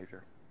learning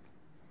behavior.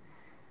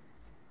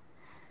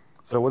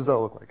 So what does that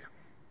look like?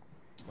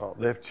 Well,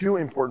 they have two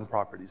important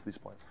properties, these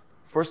points.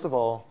 First of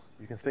all,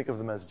 you can think of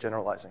them as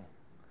generalizing.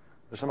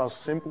 They're somehow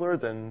simpler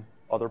than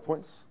other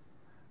points,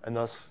 and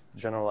thus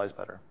generalize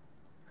better.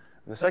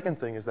 And the second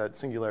thing is that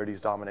singularities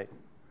dominate.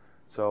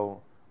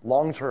 So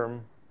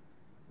long-term,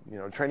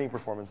 training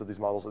performance of these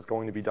models is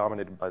going to be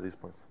dominated by these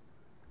points.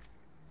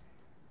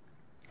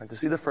 And to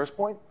see the first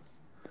point,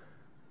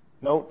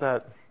 note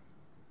that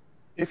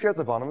if you're at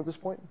the bottom of this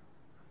point,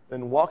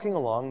 then walking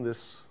along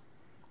this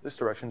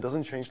direction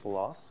doesn't change the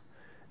loss,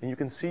 and you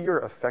can see your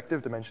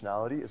effective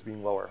dimensionality is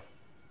being lower.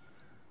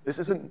 This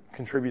isn't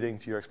contributing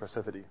to your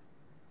expressivity.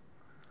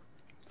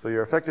 So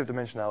your effective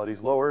dimensionality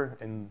is lower,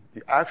 and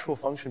the actual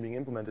function being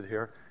implemented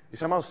here is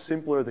somehow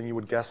simpler than you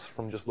would guess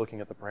from just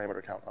looking at the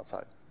parameter count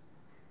outside.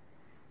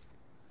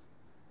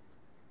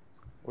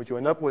 What you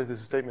end up with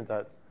is a statement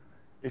that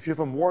if you have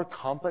a more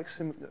complex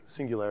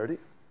singularity,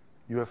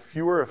 you have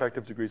fewer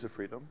effective degrees of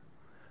freedom,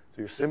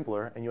 so you're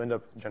simpler, and you end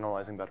up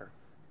generalizing better.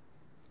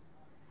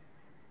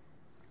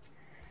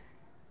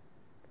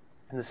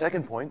 And the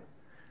second point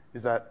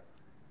is that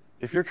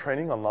if you're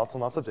training on lots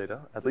and lots of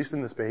data, at least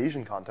in this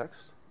Bayesian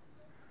context,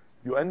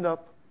 you end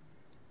up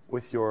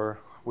with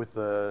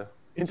the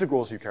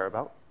integrals you care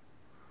about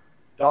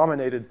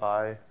dominated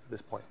by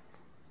this point.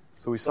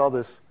 So we saw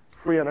this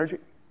free energy,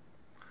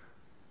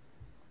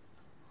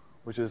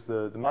 which is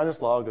the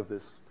minus log of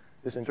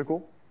this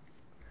integral.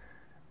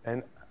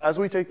 And as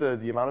we take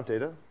the amount of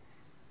data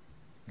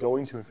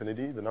going to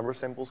infinity, the number of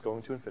samples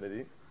going to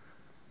infinity,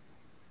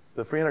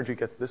 the free energy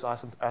gets this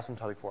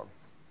asymptotic form.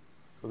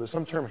 So there's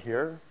some term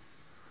here,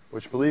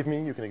 which, believe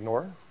me, you can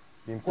ignore.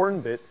 The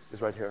important bit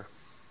is right here.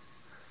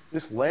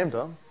 This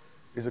lambda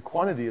is a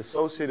quantity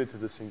associated to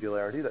the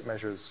singularity that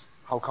measures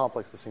how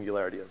complex the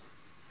singularity is.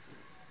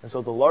 And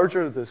so the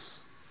larger this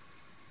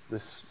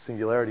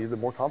singularity, the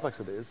more complex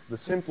it is, the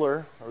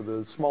simpler or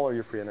the smaller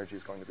your free energy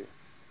is going to be.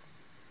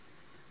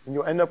 And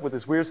you end up with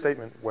this weird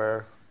statement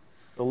where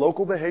the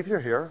local behavior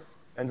here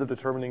ends up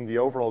determining the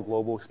overall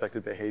global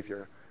expected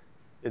behavior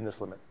in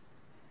this limit.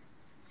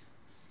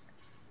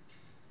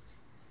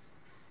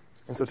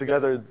 And so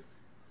together,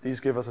 these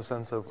give us a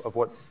sense of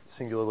what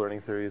singular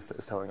learning theory is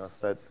telling us,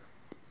 that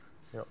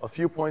a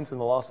few points in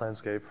the loss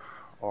landscape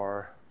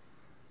are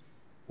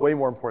way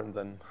more important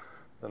than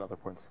other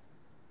points.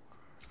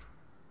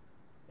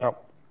 Now,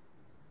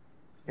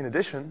 in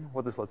addition,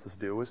 what this lets us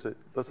do is it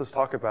lets us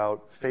talk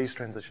about phase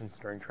transitions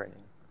during training,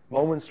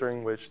 moments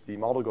during which the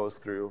model goes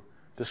through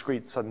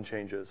discrete sudden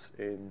changes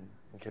in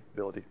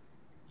capability.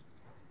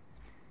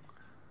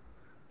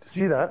 To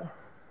see that,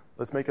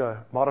 let's make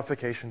a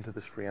modification to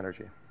this free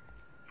energy.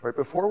 Right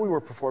before we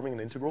were performing an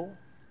integral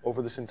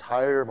over this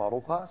entire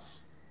model class,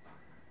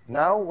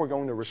 now we're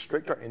going to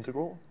restrict our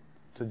integral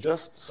to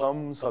just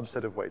some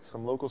subset of weights,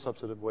 some local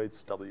subset of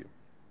weights, W,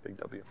 big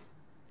W.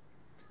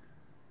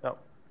 Now,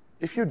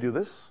 if you do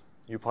this,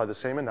 you apply the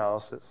same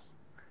analysis,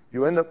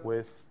 you end up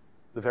with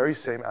the very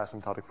same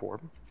asymptotic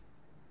form,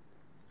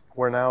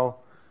 where now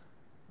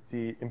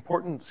the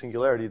important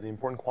singularity, the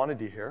important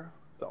quantity here,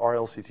 the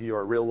RLCT,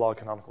 or real log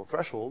canonical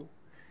threshold,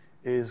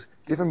 is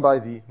given by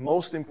the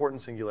most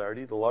important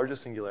singularity, the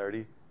largest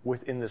singularity,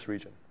 within this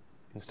region,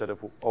 instead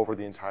of over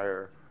the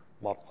entire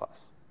model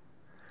class.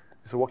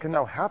 So what can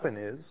now happen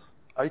is,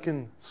 I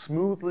can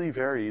smoothly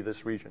vary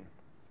this region.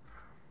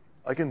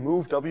 I can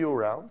move W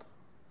around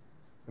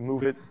and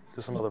move it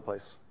to some other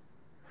place.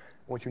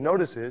 What you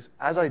notice is,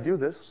 as I do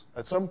this,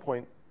 at some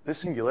point, this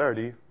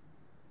singularity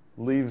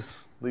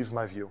leaves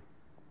my view.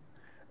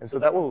 And so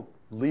that will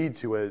lead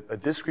to a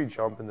discrete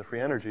jump in the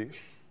free energy,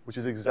 which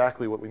is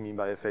exactly what we mean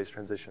by a phase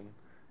transition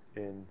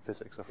in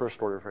physics, a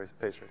first-order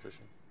phase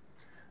transition.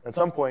 At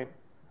some point,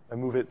 I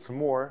move it some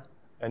more,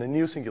 and a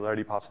new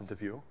singularity pops into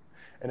view.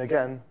 And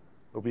again,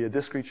 there'll be a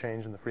discrete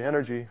change in the free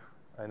energy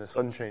and a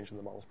sudden change in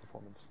the model's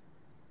performance.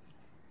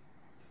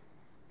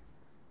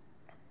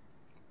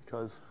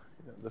 Because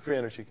the free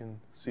energy can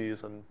see a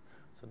sudden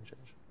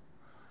change.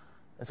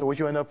 And so what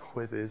you end up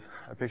with is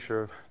a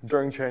picture of,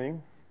 during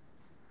training,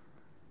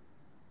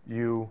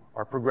 you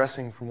are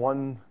progressing from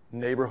one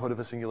neighborhood of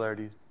a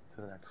singularity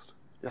to the next.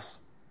 Yes?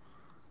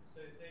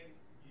 So you're saying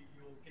you're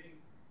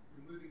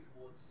moving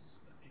towards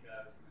a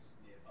singularity which is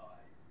nearby.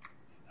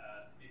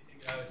 These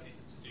singularities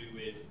are to do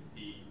with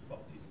the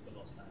properties of the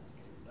loss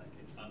landscape, like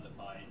it's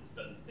undermined,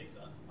 certain things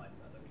are undermined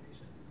by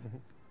location. Mm-hmm.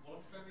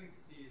 What I'm struggling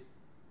to see is,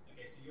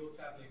 okay, so you're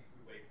traveling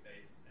through weight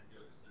space and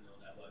you're just a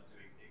neural network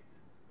doing things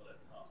in whatever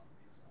task on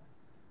the other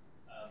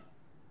side.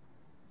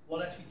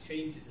 What actually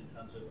changes in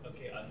terms of,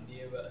 okay, I'm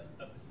near a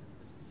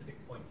specific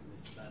point in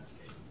this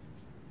landscape,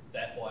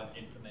 therefore I'm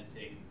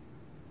implementing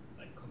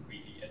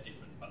concretely a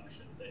different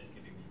function that is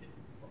giving me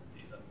different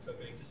properties. I'm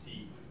struggling to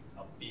see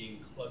how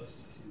being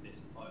close to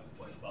this point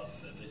rather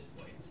than this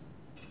point,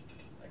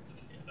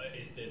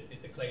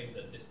 is the claim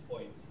that this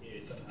point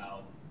is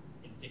somehow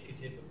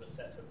indicative of a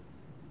set of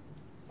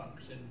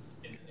functions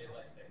in the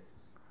nearby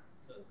space?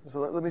 So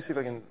let me see if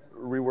I can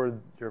reword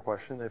your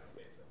question.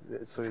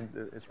 it's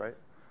right.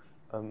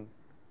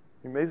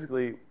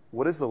 Basically,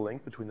 what is the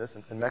link between this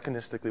and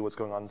mechanistically what's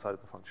going on inside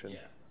of the function?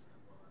 Yeah.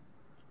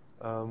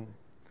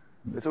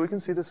 So we can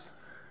see this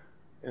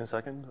in a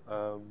second.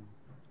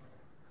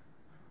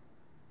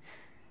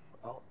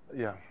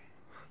 Yeah.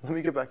 Let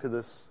me get back to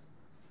this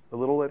a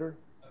little later.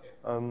 Okay.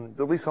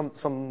 There'll be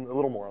a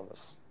little more on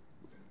this.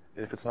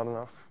 If it's not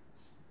enough,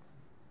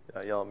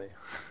 yeah, yell at me.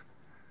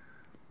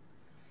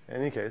 In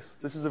any case,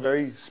 this is a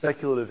very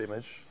speculative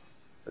image.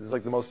 It's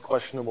like the most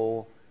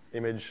questionable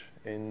image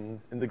in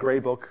the gray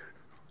book,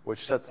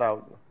 which sets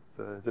out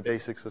the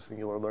basics of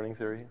singular learning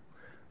theory.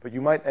 But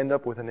you might end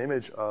up with an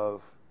image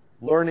of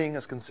learning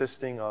as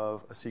consisting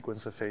of a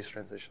sequence of phase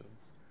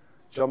transitions,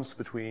 jumps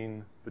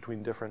between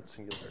different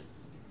singularities.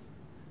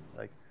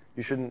 Like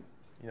you shouldn't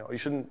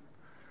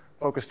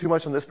focus too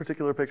much on this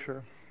particular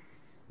picture,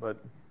 but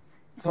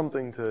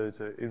something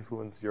to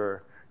influence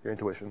your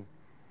intuition.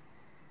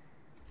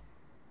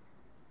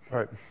 All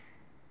right.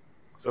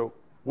 So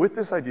with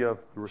this idea of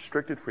the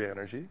restricted free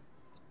energy,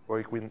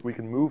 where we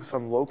can move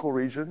some local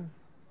region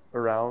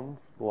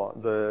around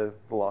the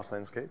loss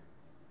landscape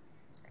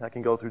that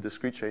can go through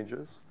discrete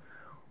changes,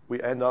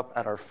 we end up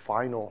at our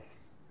final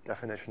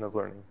definition of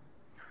learning,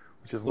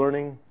 which is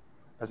learning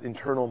as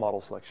internal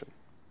model selection.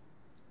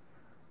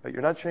 But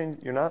you're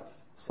not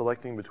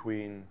selecting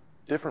between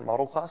different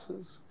model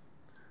classes,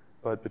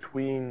 but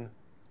between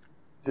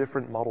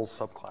different model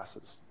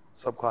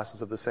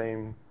subclasses of the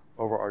same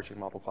overarching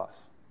model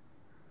class.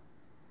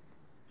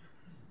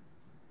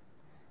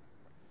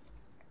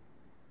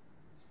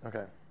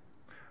 Okay,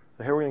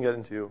 so here we're going to get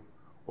into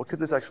what could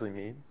this actually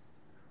mean,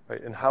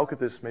 right? And how could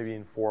this maybe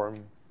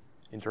inform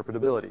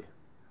interpretability?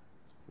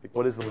 Like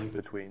what is the link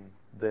between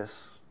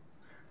this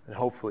and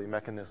hopefully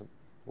mechanism,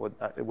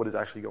 what is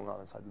actually going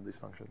on inside of these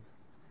functions?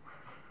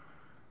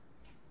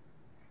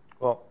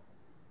 Well,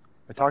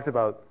 I talked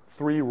about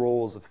 3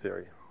 roles of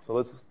theory. So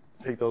let's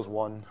take those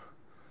one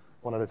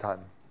at a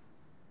time.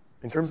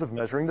 In terms of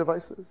measuring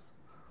devices,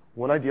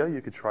 one idea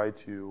you could try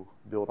to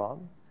build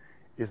on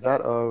is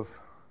that of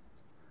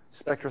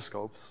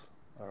spectroscopes,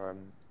 or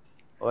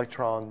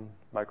electron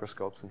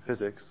microscopes in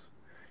physics.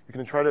 You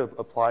can try to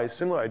apply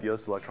similar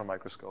ideas to electron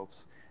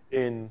microscopes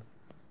in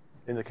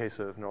the case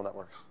of neural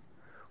networks,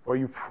 where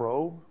you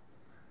probe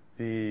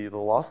the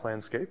loss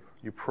landscape,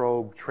 you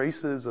probe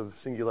traces of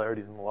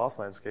singularities in the loss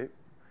landscape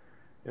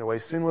in a way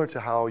similar to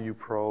how you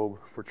probe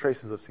for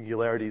traces of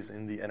singularities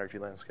in the energy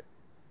landscape.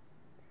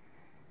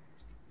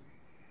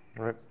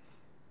 All right.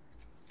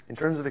 In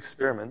terms of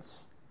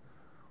experiments,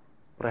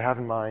 what I have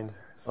in mind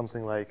is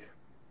something like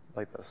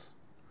this.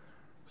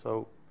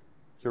 So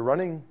you're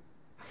running,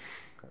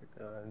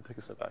 and take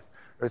a step back.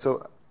 Right,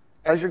 so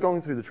as you're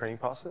going through the training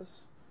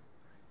process,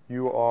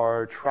 you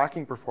are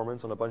tracking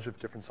performance on a bunch of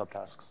different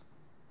subtasks.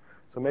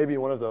 So maybe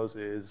one of those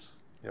is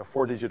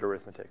 4-digit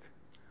arithmetic.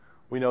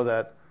 We know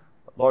that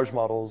large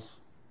models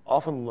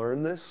often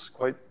learn this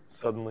quite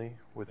suddenly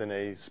within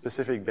a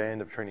specific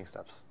band of training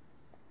steps.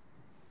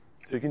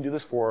 So you can do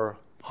this for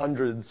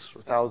hundreds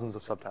or thousands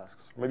of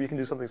subtasks. Or maybe you can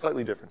do something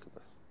slightly different to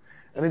this.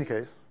 In any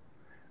case,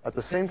 at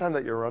the same time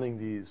that you're running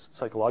these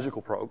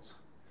psychological probes,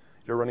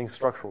 you're running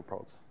structural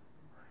probes.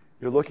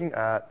 You're looking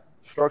at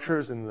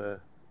structures in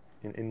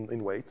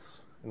weights,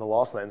 in the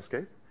loss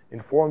landscape,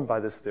 informed by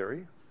this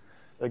theory,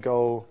 that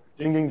go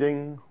ding, ding,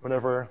 ding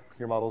whenever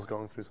your model is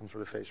going through some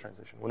sort of phase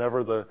transition,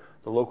 whenever the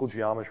local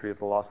geometry of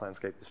the loss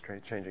landscape is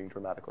changing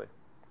dramatically.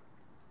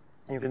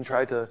 You can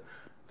try to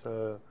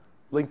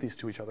link these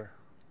to each other.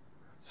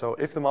 So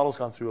if the model's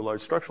gone through a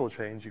large structural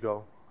change, you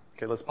go,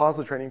 okay, let's pause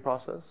the training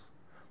process.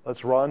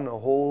 Let's run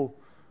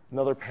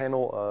another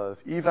panel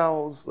of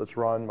evals. Let's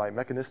run my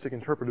mechanistic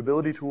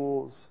interpretability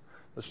tools.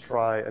 Let's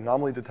try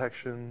anomaly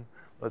detection.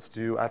 Let's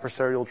do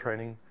adversarial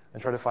training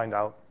and try to find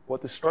out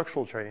what the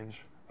structural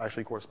change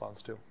actually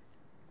corresponds to.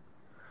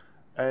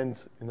 And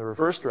in the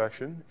reverse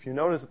direction, if you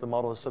notice that the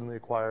model has suddenly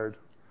acquired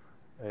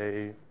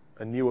a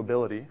new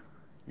ability,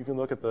 you can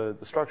look at the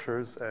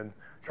structures and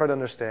try to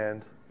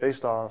understand,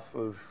 based off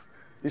of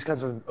these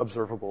kinds of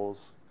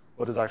observables,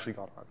 what has actually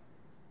gone on.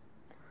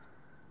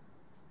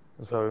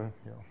 And so,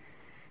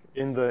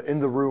 in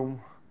the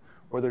room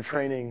where they're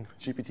training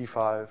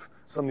GPT-5,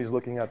 somebody's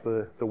looking at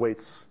the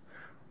weights,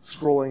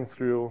 scrolling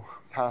through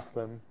past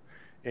them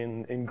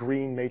in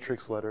green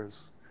matrix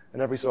letters.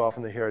 And every so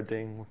often they hear a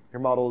ding.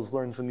 Your model has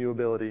learned some new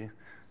ability,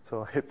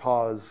 so hit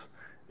pause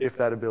if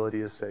that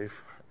ability is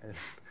safe, and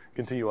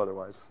continue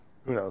otherwise.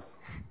 Who knows?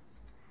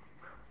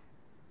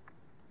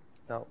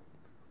 Now,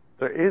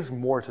 there is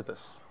more to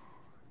this.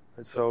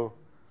 Right? So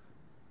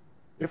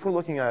if we're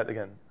looking at,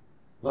 again,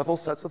 level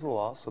sets of the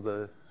loss, so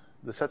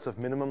the sets of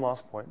minimum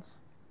loss points,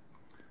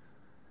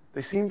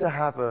 they seem to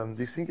have,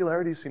 these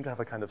singularities seem to have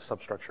a kind of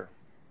substructure.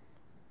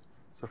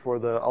 So for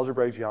the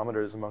algebraic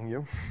geometers among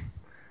you,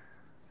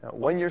 now,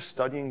 when you're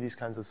studying these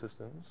kinds of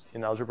systems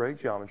in algebraic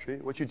geometry,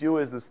 what you do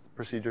is this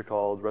procedure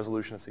called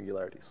resolution of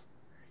singularities.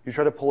 You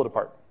try to pull it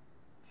apart.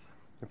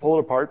 You pull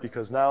it apart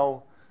because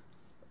now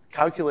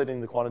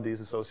calculating the quantities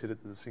associated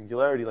with the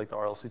singularity, like the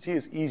RLCT,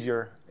 is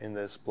easier in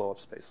this blow-up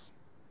space.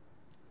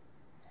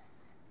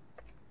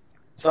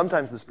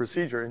 sometimes this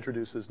procedure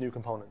introduces new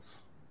components.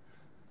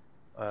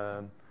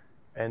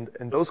 And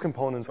those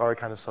components are a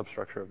kind of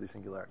substructure of these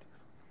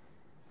singularities.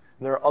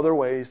 And there are other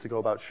ways to go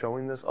about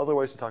showing this, other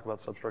ways to talk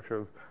about substructure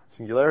of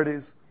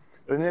singularities.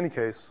 But in any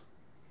case,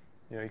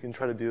 you can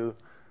try to do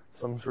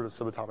some sort of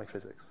subatomic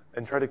physics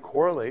and try to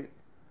correlate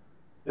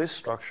this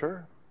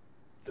structure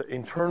to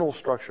internal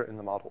structure in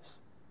the models.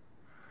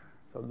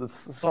 So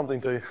that's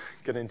something to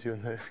get into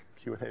in the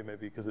Q&A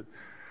maybe, because it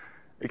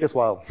gets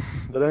wild.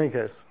 But in any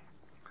case,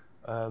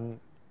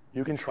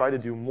 you can try to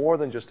do more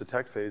than just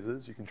detect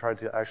phases. You can try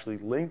to actually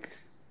link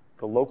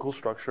the local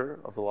structure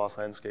of the loss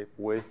landscape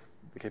with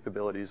the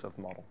capabilities of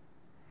the model.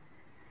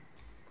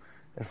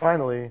 And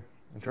finally,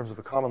 in terms of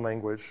a common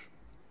language,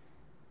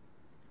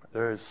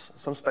 there's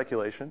some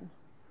speculation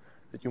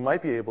that you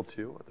might be able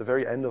to, at the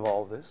very end of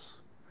all of this,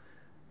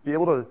 be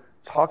able to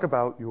talk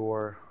about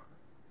your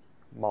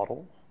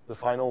model, the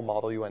final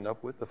model you end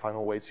up with, the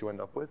final weights you end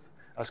up with,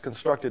 as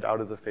constructed out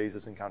of the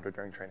phases encountered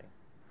during training,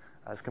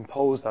 as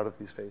composed out of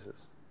these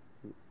phases.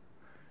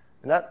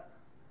 And that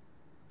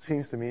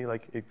seems to me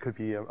like it could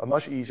be a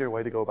much easier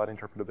way to go about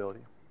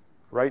interpretability.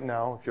 Right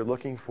now, if you're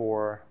looking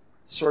for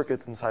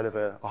circuits inside of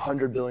a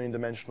 100 billion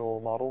dimensional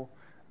model,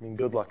 I mean,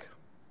 good luck.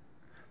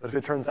 But if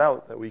it turns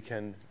out that we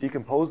can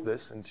decompose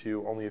this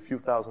into only a few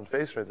thousand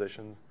phase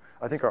transitions,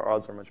 I think our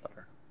odds are much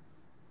better.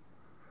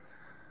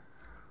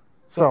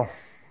 So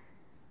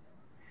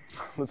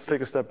let's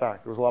take a step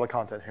back. There was a lot of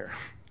content here.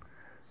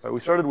 Right, we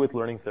started with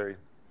learning theory.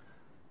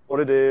 What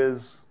it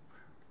is,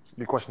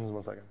 the questions in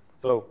 1 second.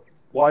 So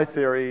why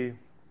theory?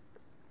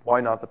 Why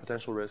not the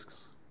potential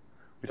risks?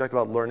 We talked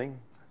about learning,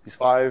 these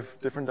 5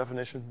 different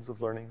definitions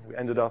of learning. We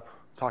ended up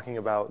talking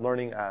about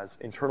learning as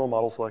internal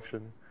model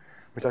selection.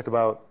 We talked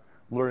about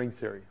learning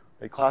theory,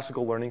 a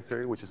classical learning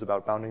theory, which is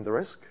about bounding the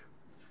risk,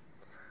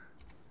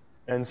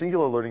 and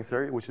singular learning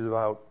theory, which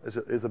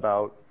is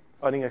about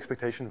finding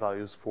expectation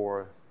values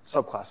for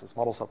subclasses,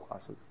 model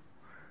subclasses,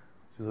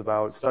 which is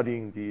about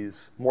studying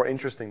these more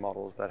interesting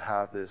models that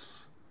have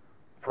this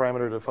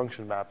parameter to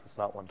function map that's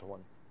not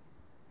one-to-one.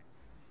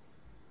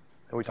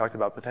 And we talked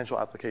about potential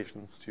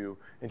applications to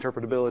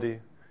interpretability,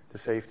 to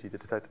safety, to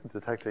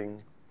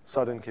detecting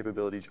sudden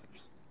capability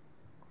jumps.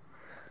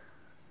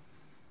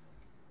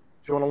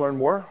 If you want to learn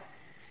more,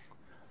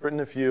 I've written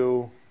a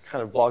few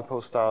kind of blog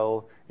post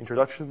style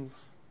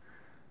introductions,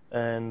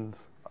 and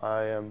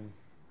I'm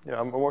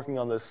working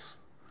on this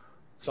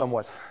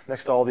somewhat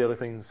next to all the other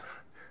things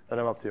that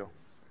I'm up to.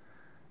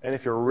 And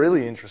if you're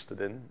really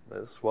interested in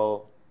this,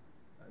 well,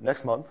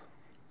 next month,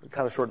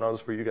 kind of short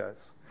notice for you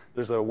guys,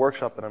 there's a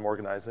workshop that I'm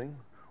organizing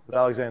with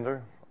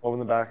Alexander over in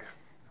the back.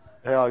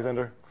 Hey,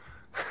 Alexander.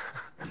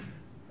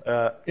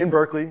 In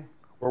Berkeley,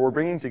 where we're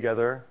bringing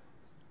together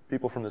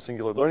people from the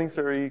singular learning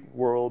theory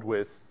world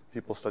with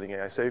people studying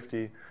AI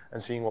safety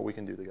and seeing what we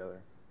can do together.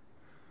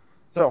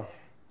 So,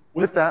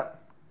 with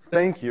that,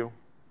 thank you.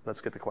 Let's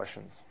get to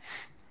questions.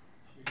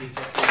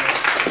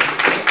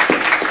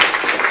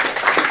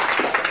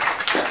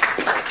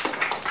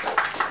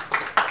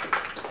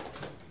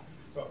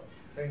 So,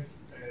 thanks.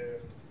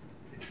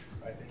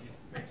 I think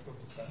it makes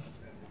total sense,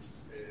 and it's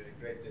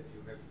great that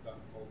you have done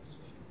all this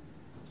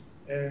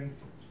work.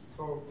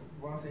 So,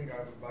 one thing I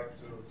would like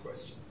to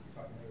question, if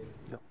I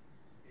may,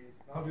 is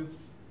now you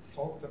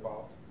talked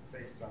about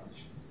phase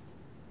transitions,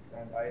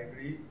 and I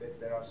agree that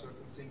there are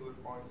certain singular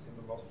points in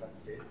the loss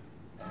landscape,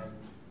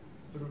 and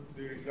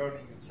during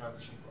learning you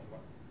transition from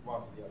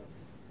one to the other.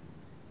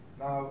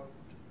 Now,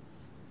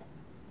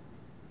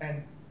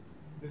 and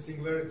the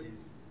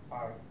singularities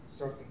are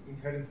certain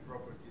inherent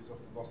properties of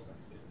the loss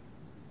landscape.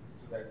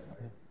 To that,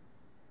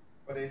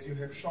 but as you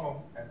have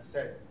shown and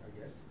said, I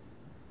guess,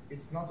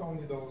 it's not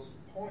only those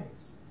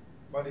points,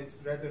 but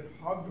it's rather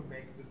how you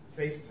make the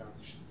phase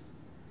transitions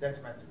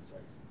that matters,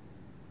 right?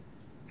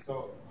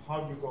 So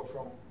how you go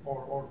from,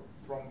 or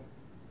from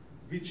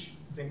which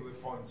singular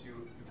points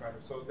you kind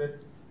of, so that,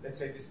 let's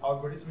say this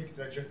algorithmic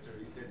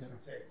trajectory that you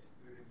take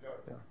during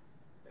learning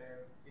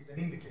is an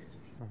indicator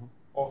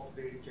of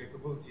the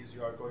capabilities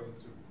you are going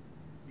to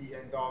be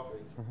endowed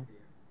with.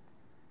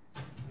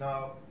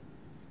 Now,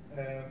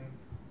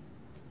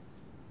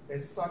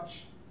 as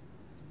such,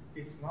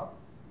 it's not,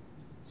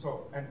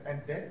 so,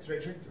 and that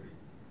trajectory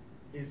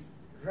is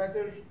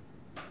rather,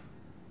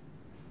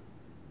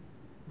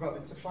 well,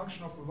 it's a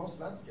function of the loss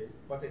landscape,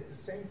 but at the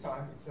same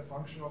time, it's a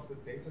function of the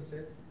data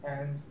set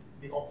and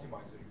the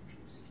optimizer you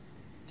choose.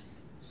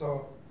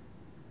 So,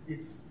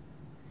 it's,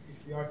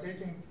 if you are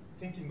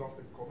thinking of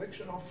the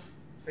collection of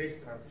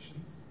phase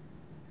transitions,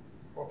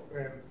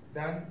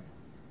 then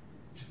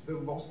the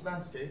loss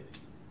landscape,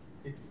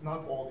 it's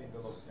not all in the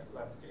loss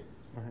landscape.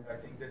 I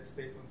think that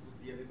statement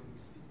would be a little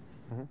misty.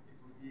 It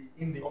would be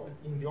in the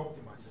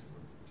optimizer, for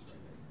instance,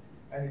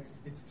 right? And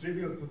it's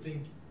trivial to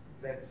think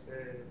that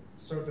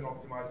certain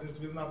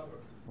optimizers will not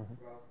work.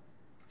 Well,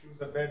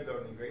 choose a bad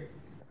learning rate,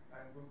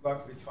 and good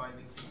luck with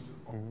finding singular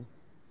points.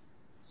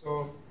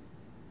 So,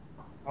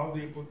 how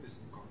do you put this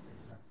in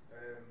context?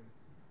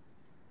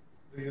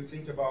 Do you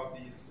think about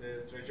these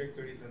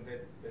trajectories and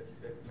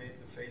that made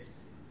the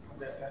phase,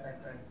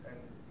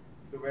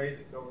 and the way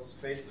that those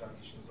phase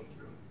transitions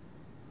occur?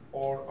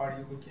 Or are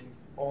you looking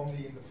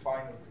only in the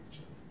final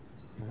picture?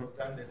 Because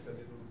then it's a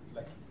little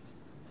lacking.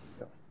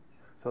 Yeah.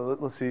 So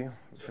let's see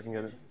if I can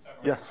get it.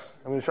 Yes,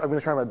 I'm going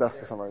to try my best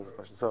to summarize the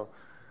question.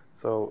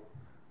 So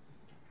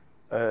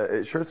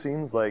it sure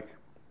seems like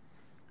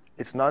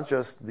it's not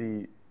just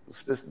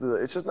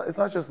it's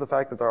not just the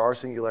fact that there are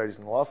singularities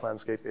in the loss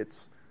landscape.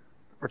 It's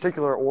the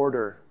particular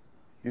order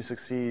you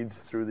succeed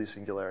through these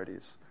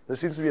singularities. There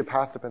seems to be a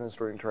path dependence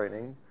during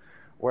training,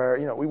 where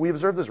we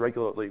observe this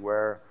regularly,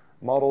 where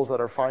models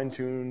that are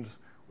fine-tuned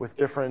with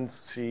different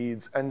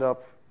seeds end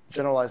up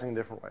generalizing in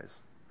different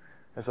ways.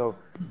 And so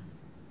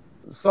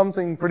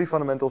something pretty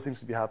fundamental seems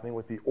to be happening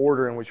with the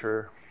order in which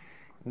you're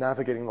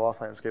navigating the loss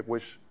landscape,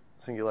 which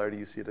singularity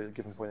you see at a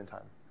given point in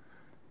time.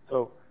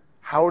 So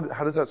how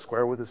does that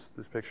square with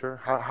this picture?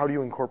 How do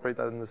you incorporate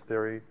that in this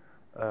theory?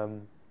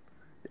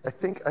 I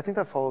think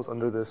that falls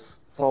under this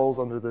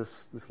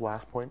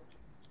last point.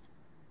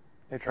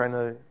 You're trying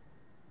to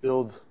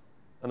build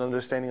an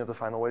understanding of the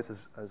final weights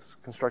as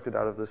constructed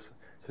out of this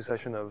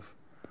succession of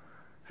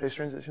phase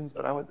transitions.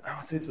 But I would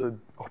say it's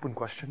an open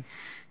question.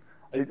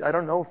 I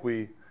don't know if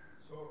we.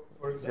 So,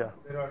 for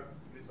example, there are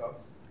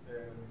results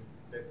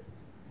that,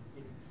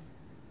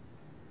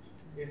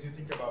 as you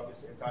think about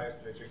this entire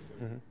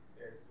trajectory,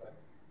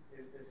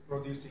 it's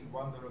producing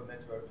one neural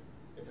network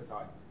at a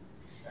time,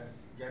 and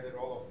gather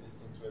all of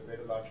this into a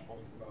very large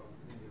point about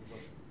millions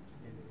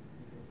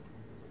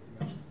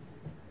of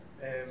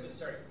dimensions.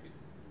 Sorry,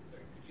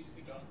 could you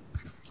speak on?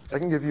 I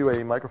can give you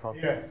a microphone.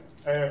 Yeah,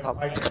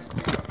 I can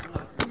speak up.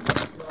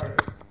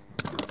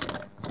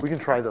 We can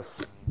try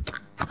this.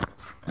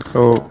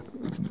 So,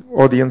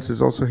 audience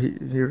is also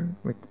here,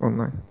 like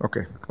online.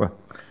 Okay, well,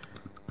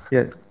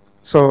 yeah.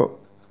 So,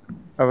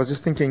 I was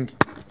just thinking,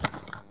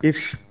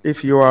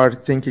 if you are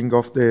thinking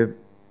of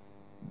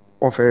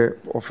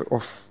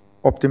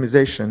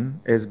optimization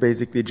as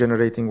basically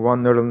generating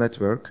one neural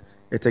network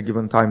at a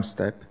given time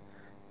step,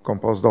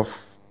 composed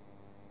of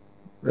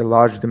a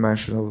large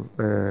dimensional,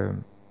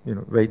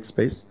 weight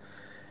space,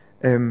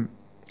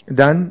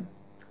 then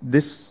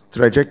this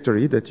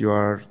trajectory that you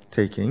are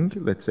taking,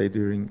 let's say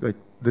during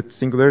the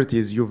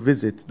singularities you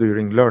visit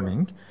during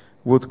learning,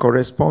 would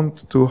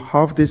correspond to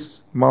how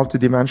this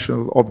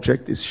multidimensional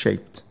object is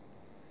shaped.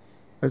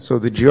 Right? So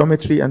the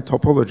geometry and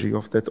topology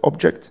of that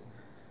object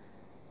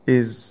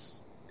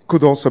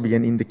could also be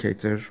an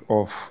indicator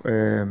of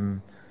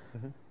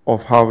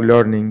how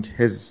learning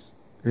has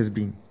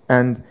been.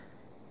 And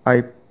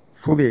I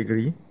fully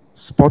agree.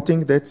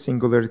 Spotting that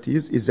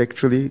singularities is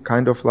actually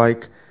kind of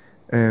like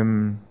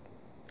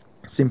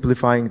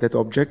simplifying that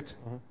object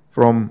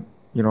from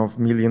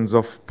millions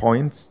of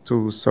points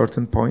to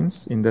certain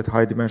points in that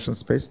high dimension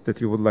space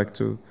that you would like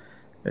to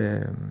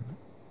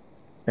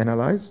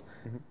analyze.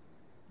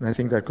 And I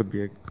think that could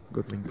be a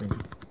good link. Maybe.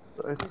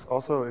 So I think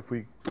also if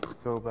we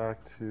go back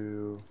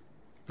to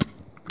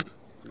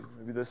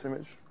maybe this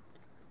image,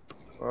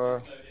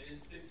 or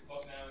It's 6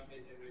 o'clock now in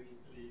case everybody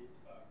needs to leave,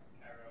 but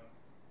carry on.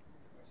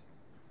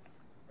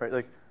 right,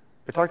 like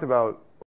I talked about